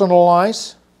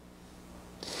personalize.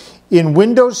 In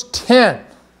Windows 10,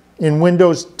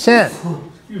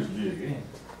 Excuse me again.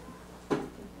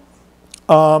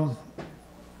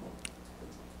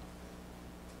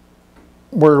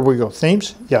 where do we go?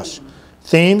 Themes? Yes.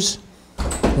 Themes.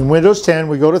 In Windows 10,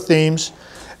 we go to themes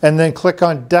and then click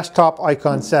on desktop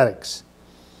icon settings.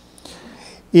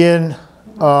 In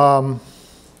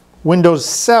Windows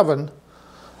 7,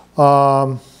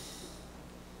 I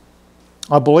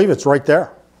believe it's right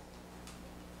there.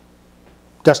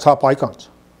 Desktop icons.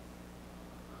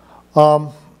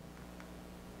 So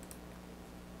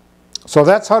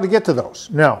that's how to get to those.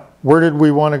 Now, where did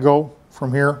we want to go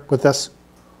from here with this?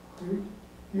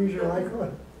 Use your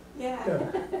icon.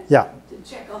 Yeah, Yeah, to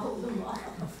check all of them off.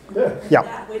 yeah.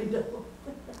 That window.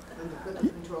 And to put the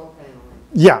control panel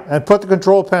Yeah, and put the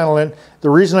control panel in. The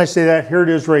reason I say that, here it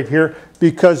is right here,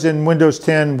 because in Windows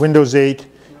 10, Windows 8, in.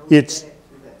 You know, it's, get it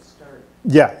through that start.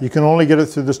 yeah, you can only get it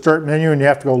through the start menu and you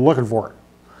have to go looking for it.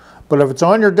 But if it's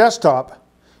on your desktop,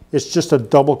 it's just a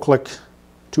double click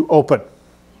to open,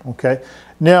 okay?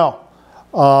 Now,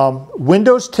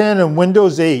 Windows 10 and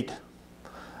Windows 8,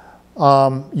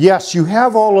 yes, you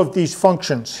have all of these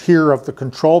functions here of the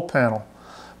control panel,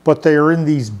 but they are in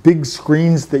these big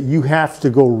screens that you have to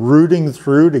go rooting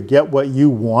through to get what you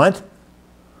want,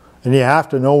 and you have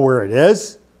to know where it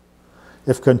is.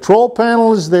 If control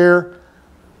panel is there,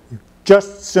 you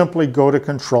just simply go to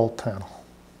control panel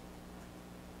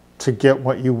to get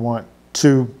what you want,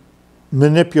 to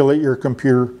manipulate your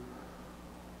computer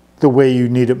the way you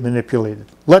need it manipulated.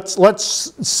 Let's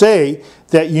say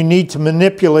that you need to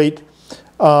manipulate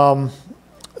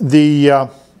the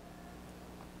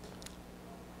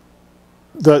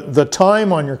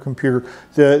time on your computer.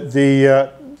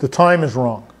 The time is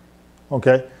wrong.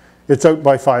 Okay, it's out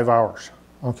by 5 hours.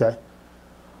 Okay,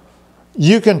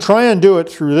 you can try and do it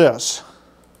through this.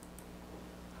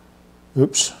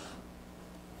 Oops,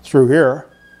 through here.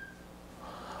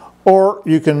 Or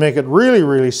you can make it really,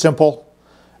 really simple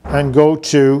and go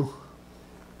to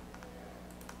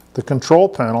the control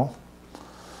panel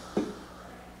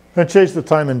and change the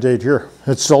time and date here.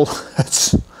 It's a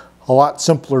lot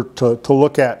simpler to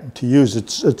look at and to use.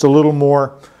 It's a little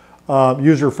more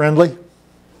user-friendly,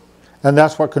 and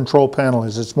that's what control panel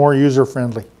is. It's more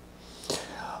user-friendly.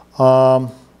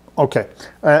 Okay,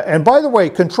 and by the way,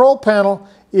 control panel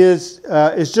is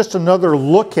just another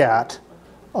look at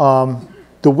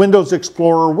the Windows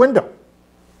Explorer window.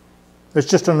 It's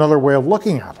just another way of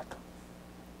looking at it.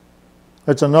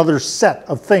 It's another set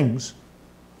of things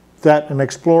that an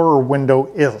Explorer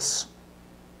window is.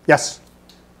 Yes?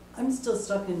 I'm still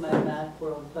stuck in my Mac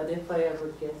world, but if I ever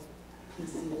get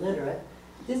PC literate,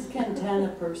 this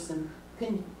Cantana person,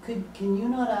 can you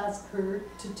not ask her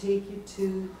to take you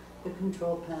to the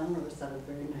control panel, or is that a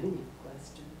very naive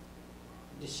question?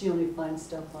 Does she only find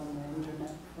stuff on the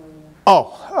internet for you?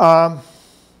 Oh,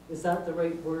 Is that the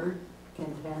right word?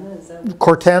 Cantana? Is that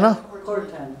Cortana?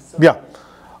 Cortana? Sorry. Yeah.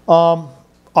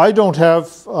 I don't have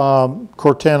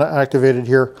Cortana activated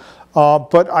here,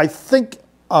 but I think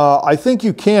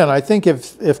you can. I think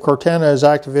if Cortana is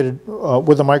activated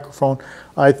with a microphone,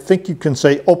 I think you can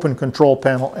say open control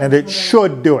panel, and it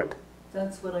should do it.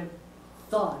 That's what I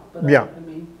thought, but Yeah. I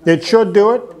mean, It should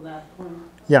do it. from that point.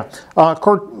 Yeah.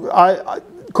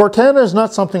 Cortana is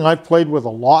not something I've played with a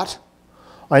lot.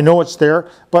 I know it's there,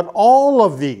 but all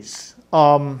of these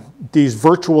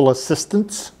virtual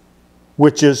assistants,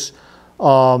 which is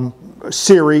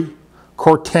Siri,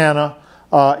 Cortana,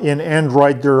 in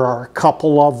Android there are a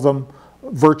couple of them,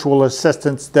 virtual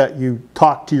assistants that you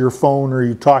talk to your phone or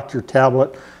you talk to your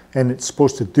tablet and it's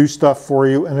supposed to do stuff for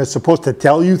you and it's supposed to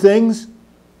tell you things.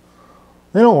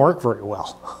 They don't work very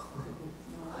well.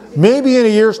 Maybe in a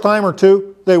year's time or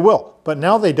two, they will, but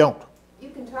now they don't. You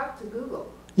can talk to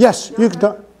Google. Yes, you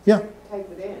can, yeah. Type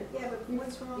it in. Yeah, but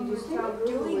what's wrong You with just tell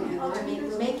Google doing and it? I then-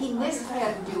 mean, making this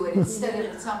head do it instead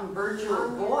of some virtual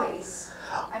voice.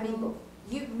 I mean,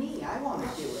 me, I want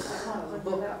to do it. I want to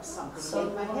look up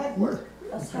something, make my head work.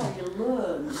 That's how you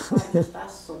learn. I just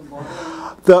ask somebody.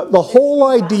 The whole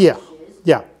idea,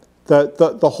 yeah,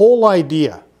 the whole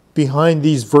idea behind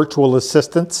these virtual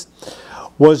assistants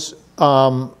was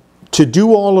to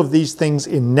do all of these things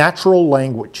in natural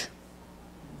language.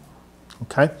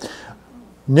 Okay?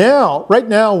 Now, right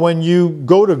now, when you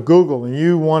go to Google and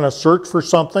you want to search for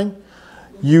something,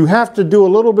 you have to do a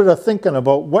little bit of thinking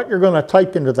about what you're going to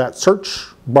type into that search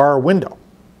bar window.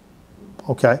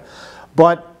 Okay?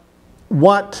 But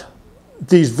what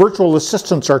these virtual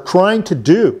assistants are trying to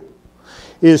do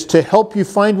is to help you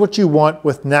find what you want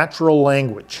with natural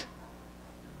language.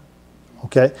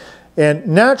 Okay? And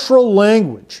natural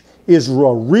language is a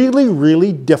really,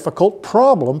 really difficult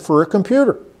problem for a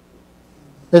computer.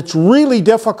 It's really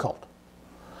difficult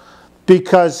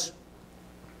because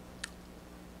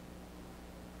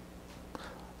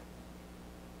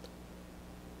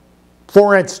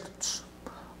for instance,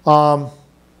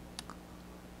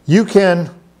 you can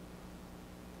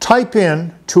type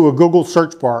in to a Google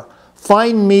search bar,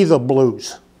 find me the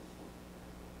blues.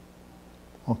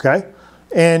 Okay?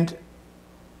 And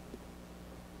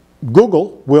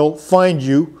Google will find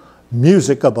you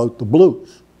music about the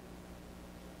blues.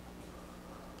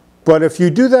 But if you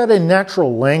do that in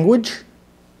natural language,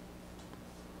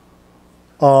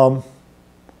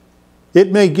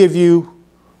 it may give you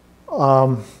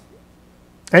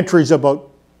entries about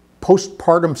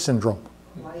postpartum syndrome.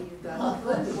 Why you got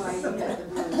the blues, why you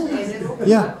got the blues, and it'll be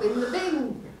Yeah. up in the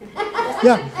Bing.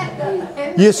 Yeah.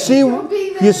 And You it'll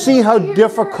be there see how in your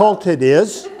difficult it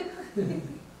is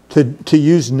to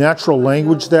use natural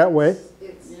language that way?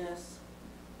 It's Yes.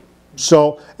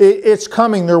 So it's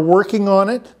coming. They're working on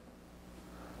it.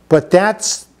 But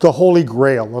that's the holy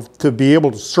grail of to be able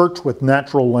to search with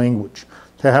natural language,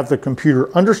 to have the computer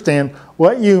understand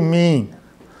what you mean.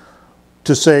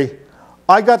 To say,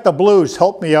 I got the blues,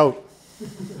 help me out.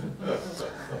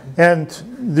 And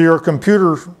your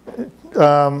computer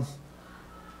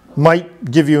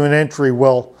might give you an entry,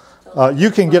 well,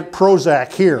 you can get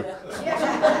Prozac here.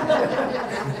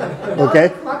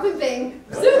 Okay? Puppy Bing.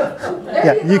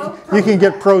 Yeah, you can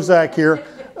get Prozac here.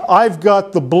 I've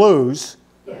got the blues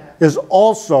Yeah. is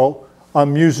also a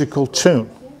musical tune.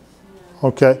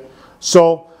 Okay?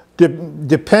 So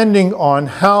depending on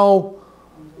how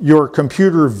your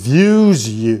computer views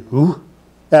you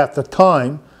at the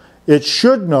time, it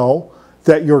should know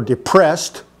that you're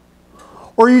depressed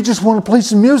or you just want to play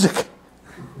some music.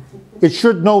 It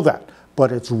should know that.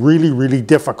 But it's really, really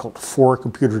difficult for a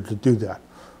computer to do that.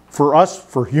 For us,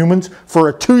 for humans, for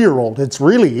a 2-year-old, it's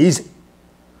really easy.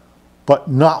 But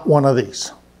not one of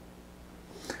these.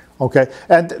 Okay,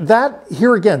 and that,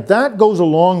 here again, that goes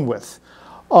along with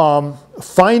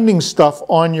finding stuff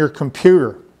on your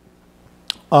computer.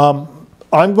 I'm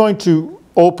going to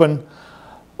open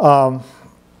an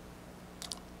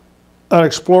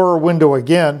Explorer window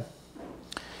again.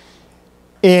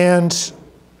 And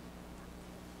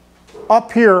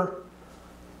up here,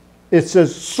 it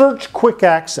says Search Quick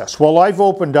Access. Well, I've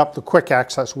opened up the Quick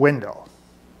Access window.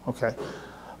 Okay,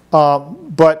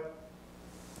 but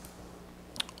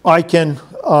I can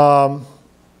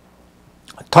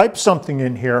type something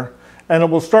in here and it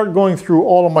will start going through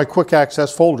all of my quick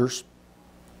access folders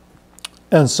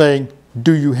and saying,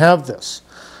 do you have this?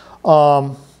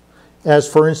 As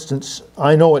for instance,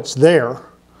 I know it's there.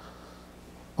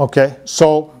 Okay,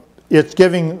 so it's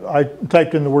giving, I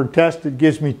typed in the word test, it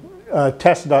gives me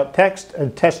test.txt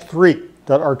and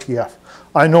test3.rtf.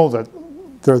 I know that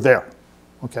they're there.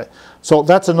 Okay, so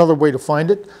that's another way to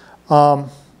find it.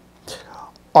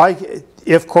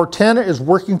 If Cortana is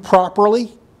working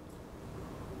properly,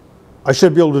 I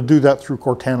should be able to do that through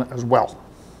Cortana as well.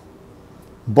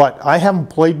 But I haven't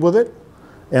played with it,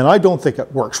 and I don't think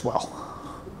it works well.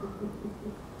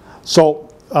 So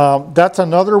that's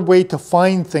another way to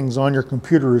find things on your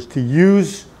computer, is to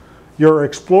use your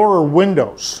Explorer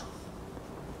windows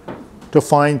to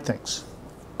find things.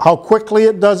 How quickly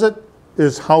it does it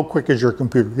is how quick is your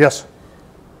computer. Yes?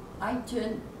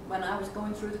 When I was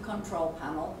going through the control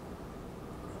panel,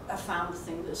 I found a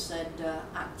thing that said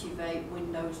activate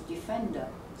Windows Defender.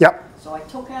 Yep. So I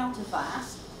took out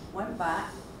Avast, went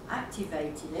back,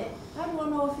 activated it. How do I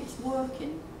know if it's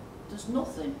working? There's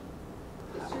nothing.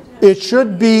 It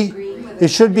should be green.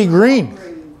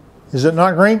 Green. Is it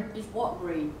not green? Is what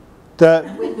green?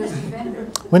 The Windows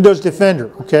Defender. Windows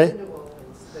Defender, okay?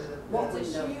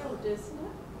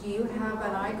 Do you have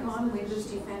an icon, Windows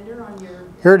Defender, on your?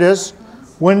 Here it is,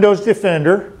 Windows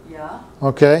Defender. Yeah.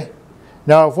 Okay.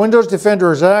 Now, if Windows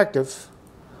Defender is active,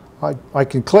 I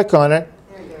can click on it,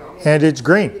 There you go. and it's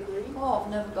green. Oh,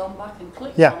 I've never gone back and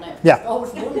clicked Yeah, on it. yeah. I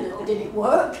always wondered, did it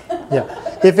work?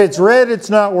 Yeah. If it's red, it's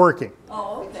not working.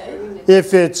 Oh, okay.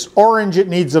 If it's orange, it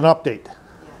needs an update.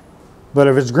 But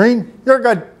if it's green, you're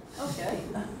good. Okay.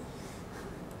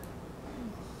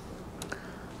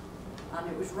 And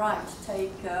it was right to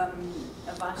take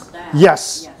Avast down?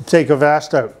 Yes, take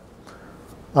Avast out.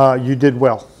 You did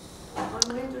well. On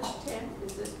Windows 10,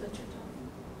 is this what you're talking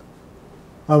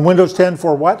On Windows 10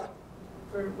 for what? about,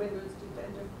 for Windows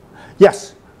Defender?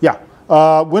 Yes, yeah.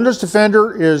 Windows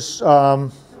Defender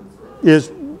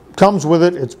comes with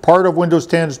it. It's part of Windows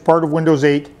 10. It's part of Windows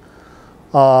 8.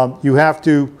 You have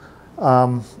to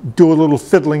do a little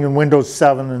fiddling in Windows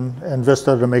 7 and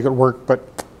Vista to make it work. But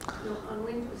No, on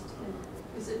Windows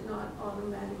 10, is it not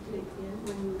automatically in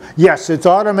when you? yes, it's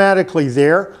automatically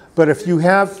there. But if you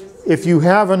have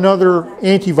another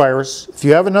antivirus,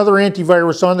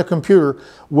 on the computer,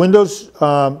 Windows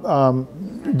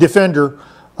Defender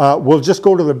will just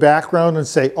go to the background and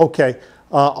say, okay,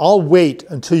 I'll wait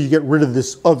until you get rid of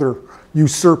this other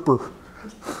usurper.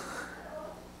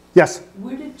 Yes?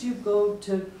 Where did you go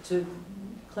to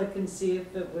click and see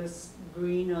if it was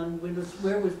green on Windows?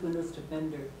 Where was Windows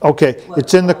Defender? Okay,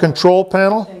 it's in the control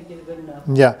panel. Can't get it good enough.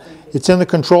 Yeah, it's in the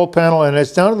control panel, and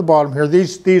it's down at the bottom here.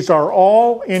 These are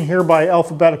all in here by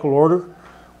alphabetical order.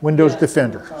 Windows Yeah,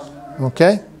 Defender. no problem.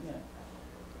 Okay? Yeah.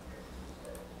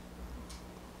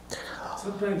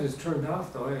 Sometimes it's turned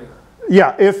off though, eh?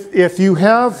 Yeah, if you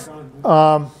have,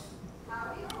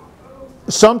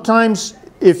 sometimes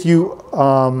if you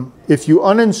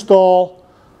uninstall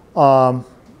an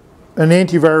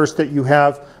antivirus that you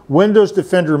have, Windows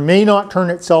Defender may not turn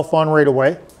itself on right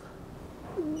away.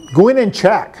 Go in and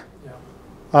check.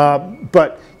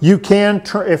 But you can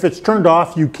if it's turned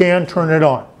off, you can turn it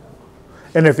on.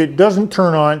 And if it doesn't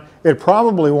turn on, it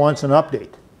probably wants an update.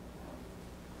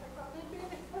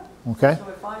 Okay? So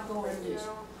if I go and it's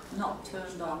not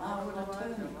turned on, how would I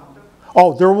turn it on?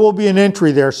 Oh, there will be an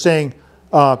entry there saying,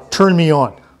 turn me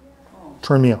on.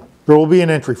 Turn me on. There will be an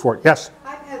entry for it. Yes?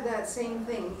 I've had that same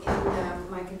thing in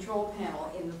my control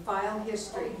panel. In the file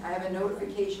history, I have a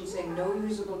notification saying no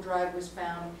usable drive was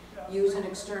found. Use an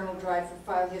external drive for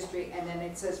file history, and then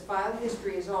it says file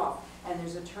history is off, and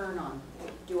there's a turn on.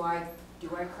 Do I do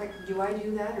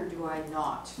that, or do I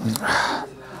not?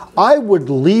 I would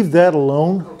leave that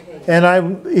alone. Okay.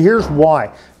 And here's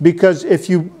why. Because if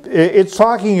it's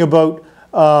talking about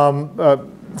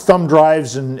thumb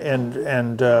drives and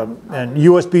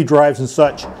USB drives and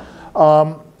such.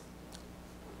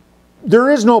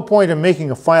 There is no point in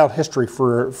making a file history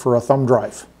for a thumb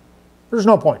drive. There's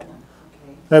no point.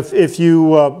 If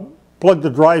you plug the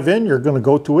drive in, you're going to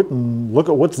go to it and look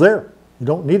at what's there. You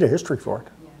don't need a history for it.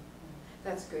 Yeah,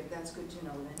 that's good. That's good to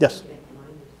know then. Yes. Okay.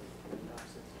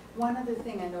 One other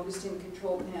thing I noticed in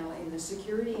control panel, in the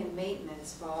security and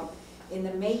maintenance, Bob, in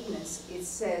the maintenance, it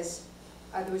says,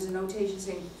 there was a notation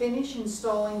saying, finish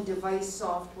installing device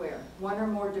software. One or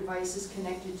more devices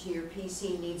connected to your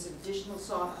PC needs additional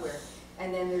software.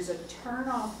 And then there's a turn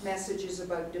off messages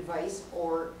about device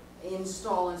or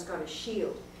install, and it's got a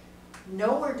shield.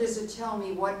 Nowhere does it tell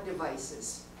me what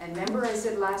devices. And remember I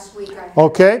said last week I had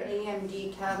Okay. an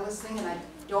AMD Catalyst thing, and I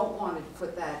don't want to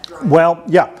put that drive. Well,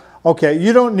 yeah. Okay,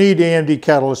 you don't need AMD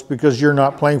Catalyst because you're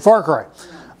not playing Far Cry.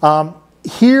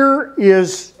 Here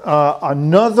is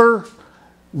another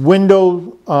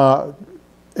window,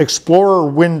 Explorer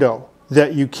window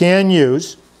that you can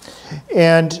use.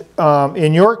 And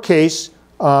in your case,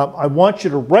 I want you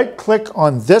to right click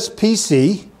on this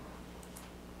PC.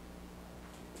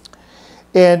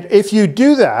 And if you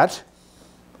do that,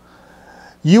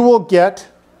 you will get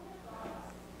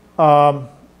a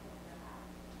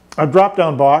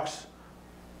drop-down box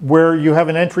where you have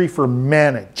an entry for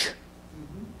manage.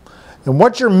 And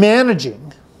what you're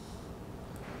managing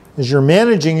is you're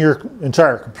managing your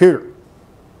entire computer.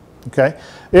 Okay?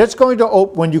 It's going to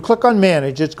open, when you click on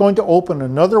manage, it's going to open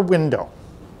another window,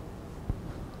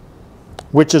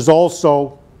 which is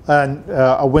also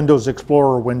a Windows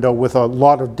Explorer window with a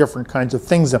lot of different kinds of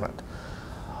things in it.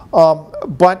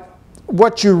 But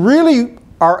what you really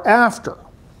are after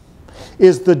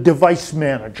is the device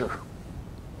manager.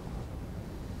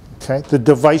 Okay, the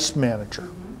device manager.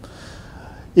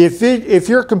 If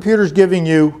your computer's giving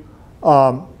you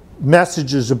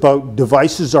messages about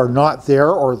devices are not there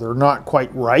or they're not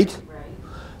quite right,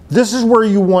 this is where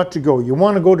you want to go. You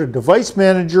want to go to Device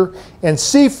Manager and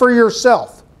see for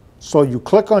yourself. So you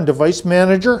click on Device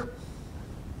Manager,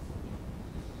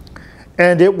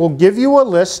 and it will give you a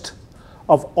list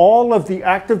of all of the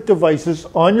active devices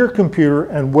on your computer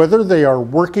and whether they are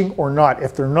working or not.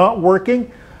 If they're not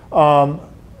working,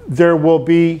 there will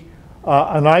be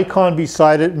an icon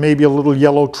beside it, maybe a little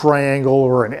yellow triangle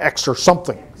or an X or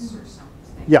something. X or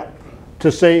something. Yeah,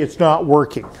 to say it's not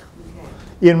working.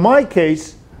 Okay. In my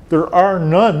case, there are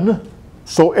none,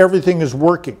 so everything is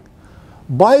working.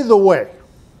 By the way,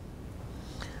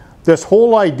 this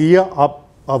whole idea of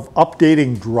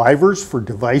updating drivers for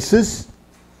devices,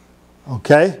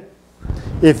 okay?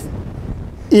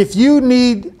 If you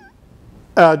need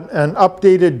an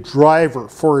updated driver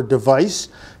for a device,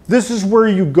 this is where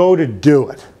you go to do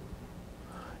it.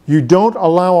 You don't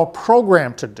allow a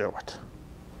program to do it,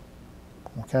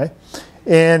 okay?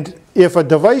 And if a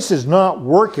device is not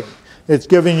working, it's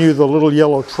giving you the little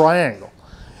yellow triangle.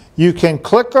 You can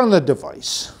click on the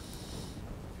device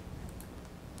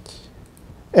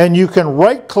and you can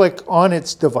right-click on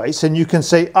its device and you can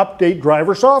say update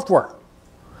driver software.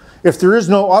 If there is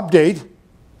no update,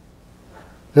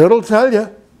 it'll tell you.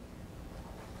 So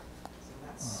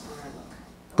that's where I look.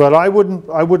 But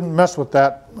I wouldn't mess with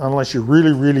that unless you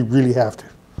really, really, really have to.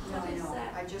 No, I know,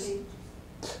 I just,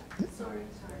 Sorry.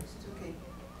 it's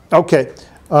okay. Okay,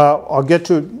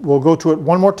 we'll go to it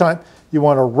one more time. You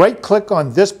want to right-click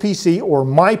on this PC or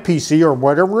my PC or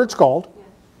whatever it's called,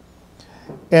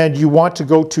 and you want to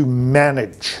go to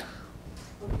Manage.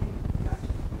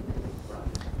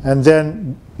 And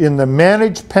then in the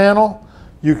Manage panel,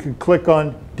 you can click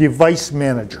on Device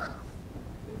Manager.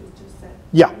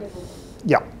 Yeah,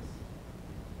 yeah.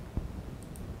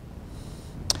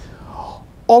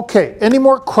 Okay, any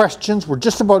more questions? We're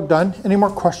just about done. Any more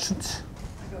questions?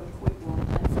 I got a quick one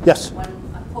then. Yes. When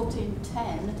I put in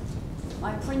 10,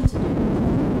 my printer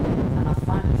didn't work, and I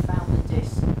finally found the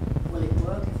disk. Will it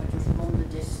work if I just run the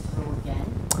disk through again?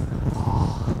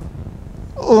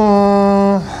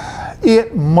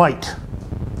 It might.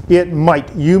 It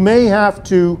might. You may have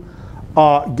to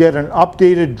get an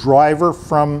updated driver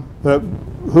from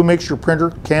who makes your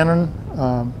printer? Canon?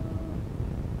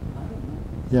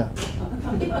 Yeah.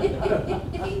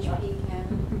 HP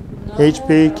Canon. No,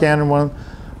 HP, Canon one.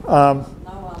 No, I'll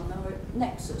know it.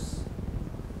 Nexus.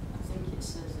 I think it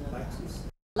says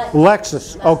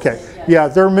Lexus. Okay. Yeah,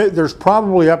 there's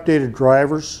probably updated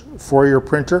drivers for your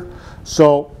printer.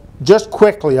 So just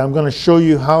quickly, I'm going to show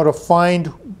you how to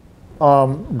find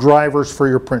drivers for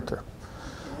your printer.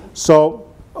 So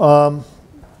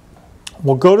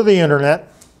we'll go to the internet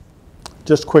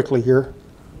just quickly here.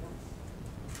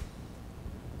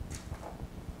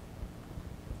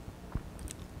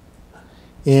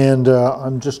 And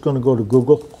I'm just going to go to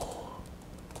Google.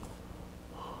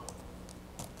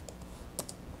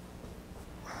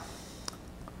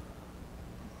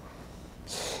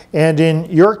 And in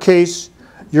your case,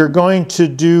 you're going to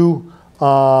do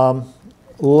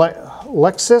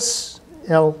Lexus.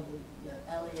 L-E-X-U-E-S.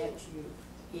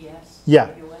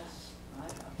 Yeah.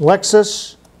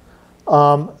 Lexus.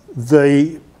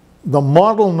 The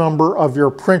model number of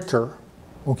your printer.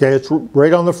 Okay, it's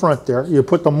right on the front there. You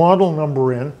put the model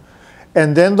number in,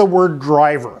 and then the word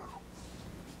driver.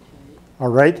 All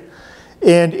right?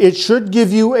 And it should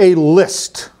give you a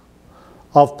list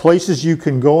of places you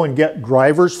can go and get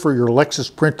drivers for your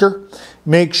Lexus printer.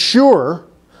 Make sure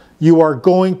you are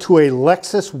going to a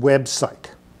Lexus website.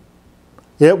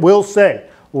 It will say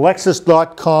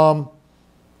lexus.com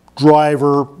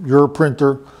driver, your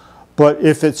printer. But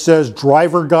if it says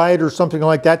driver guide or something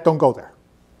like that, don't go there.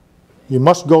 You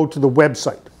must go to the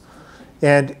website.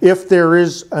 And if there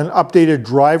is an updated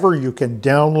driver, you can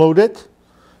download it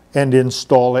and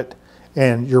install it,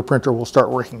 and your printer will start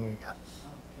working again.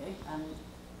 Okay, and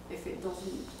if it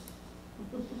doesn't,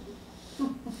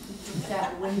 shoot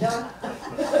out the window.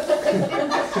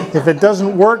 If it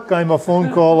doesn't work, I'm a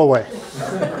phone call away.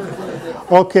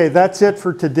 Okay, that's it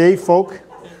for today, folk.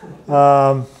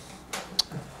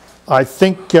 I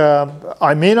think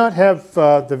I may not have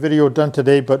the video done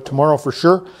today, but tomorrow for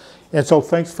sure. And so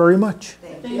thanks very much.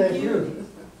 Thank you.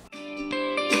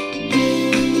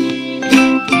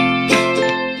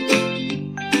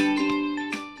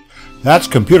 That's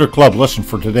Computer Club Listen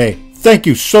for today. Thank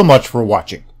you so much for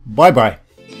watching. Bye-bye.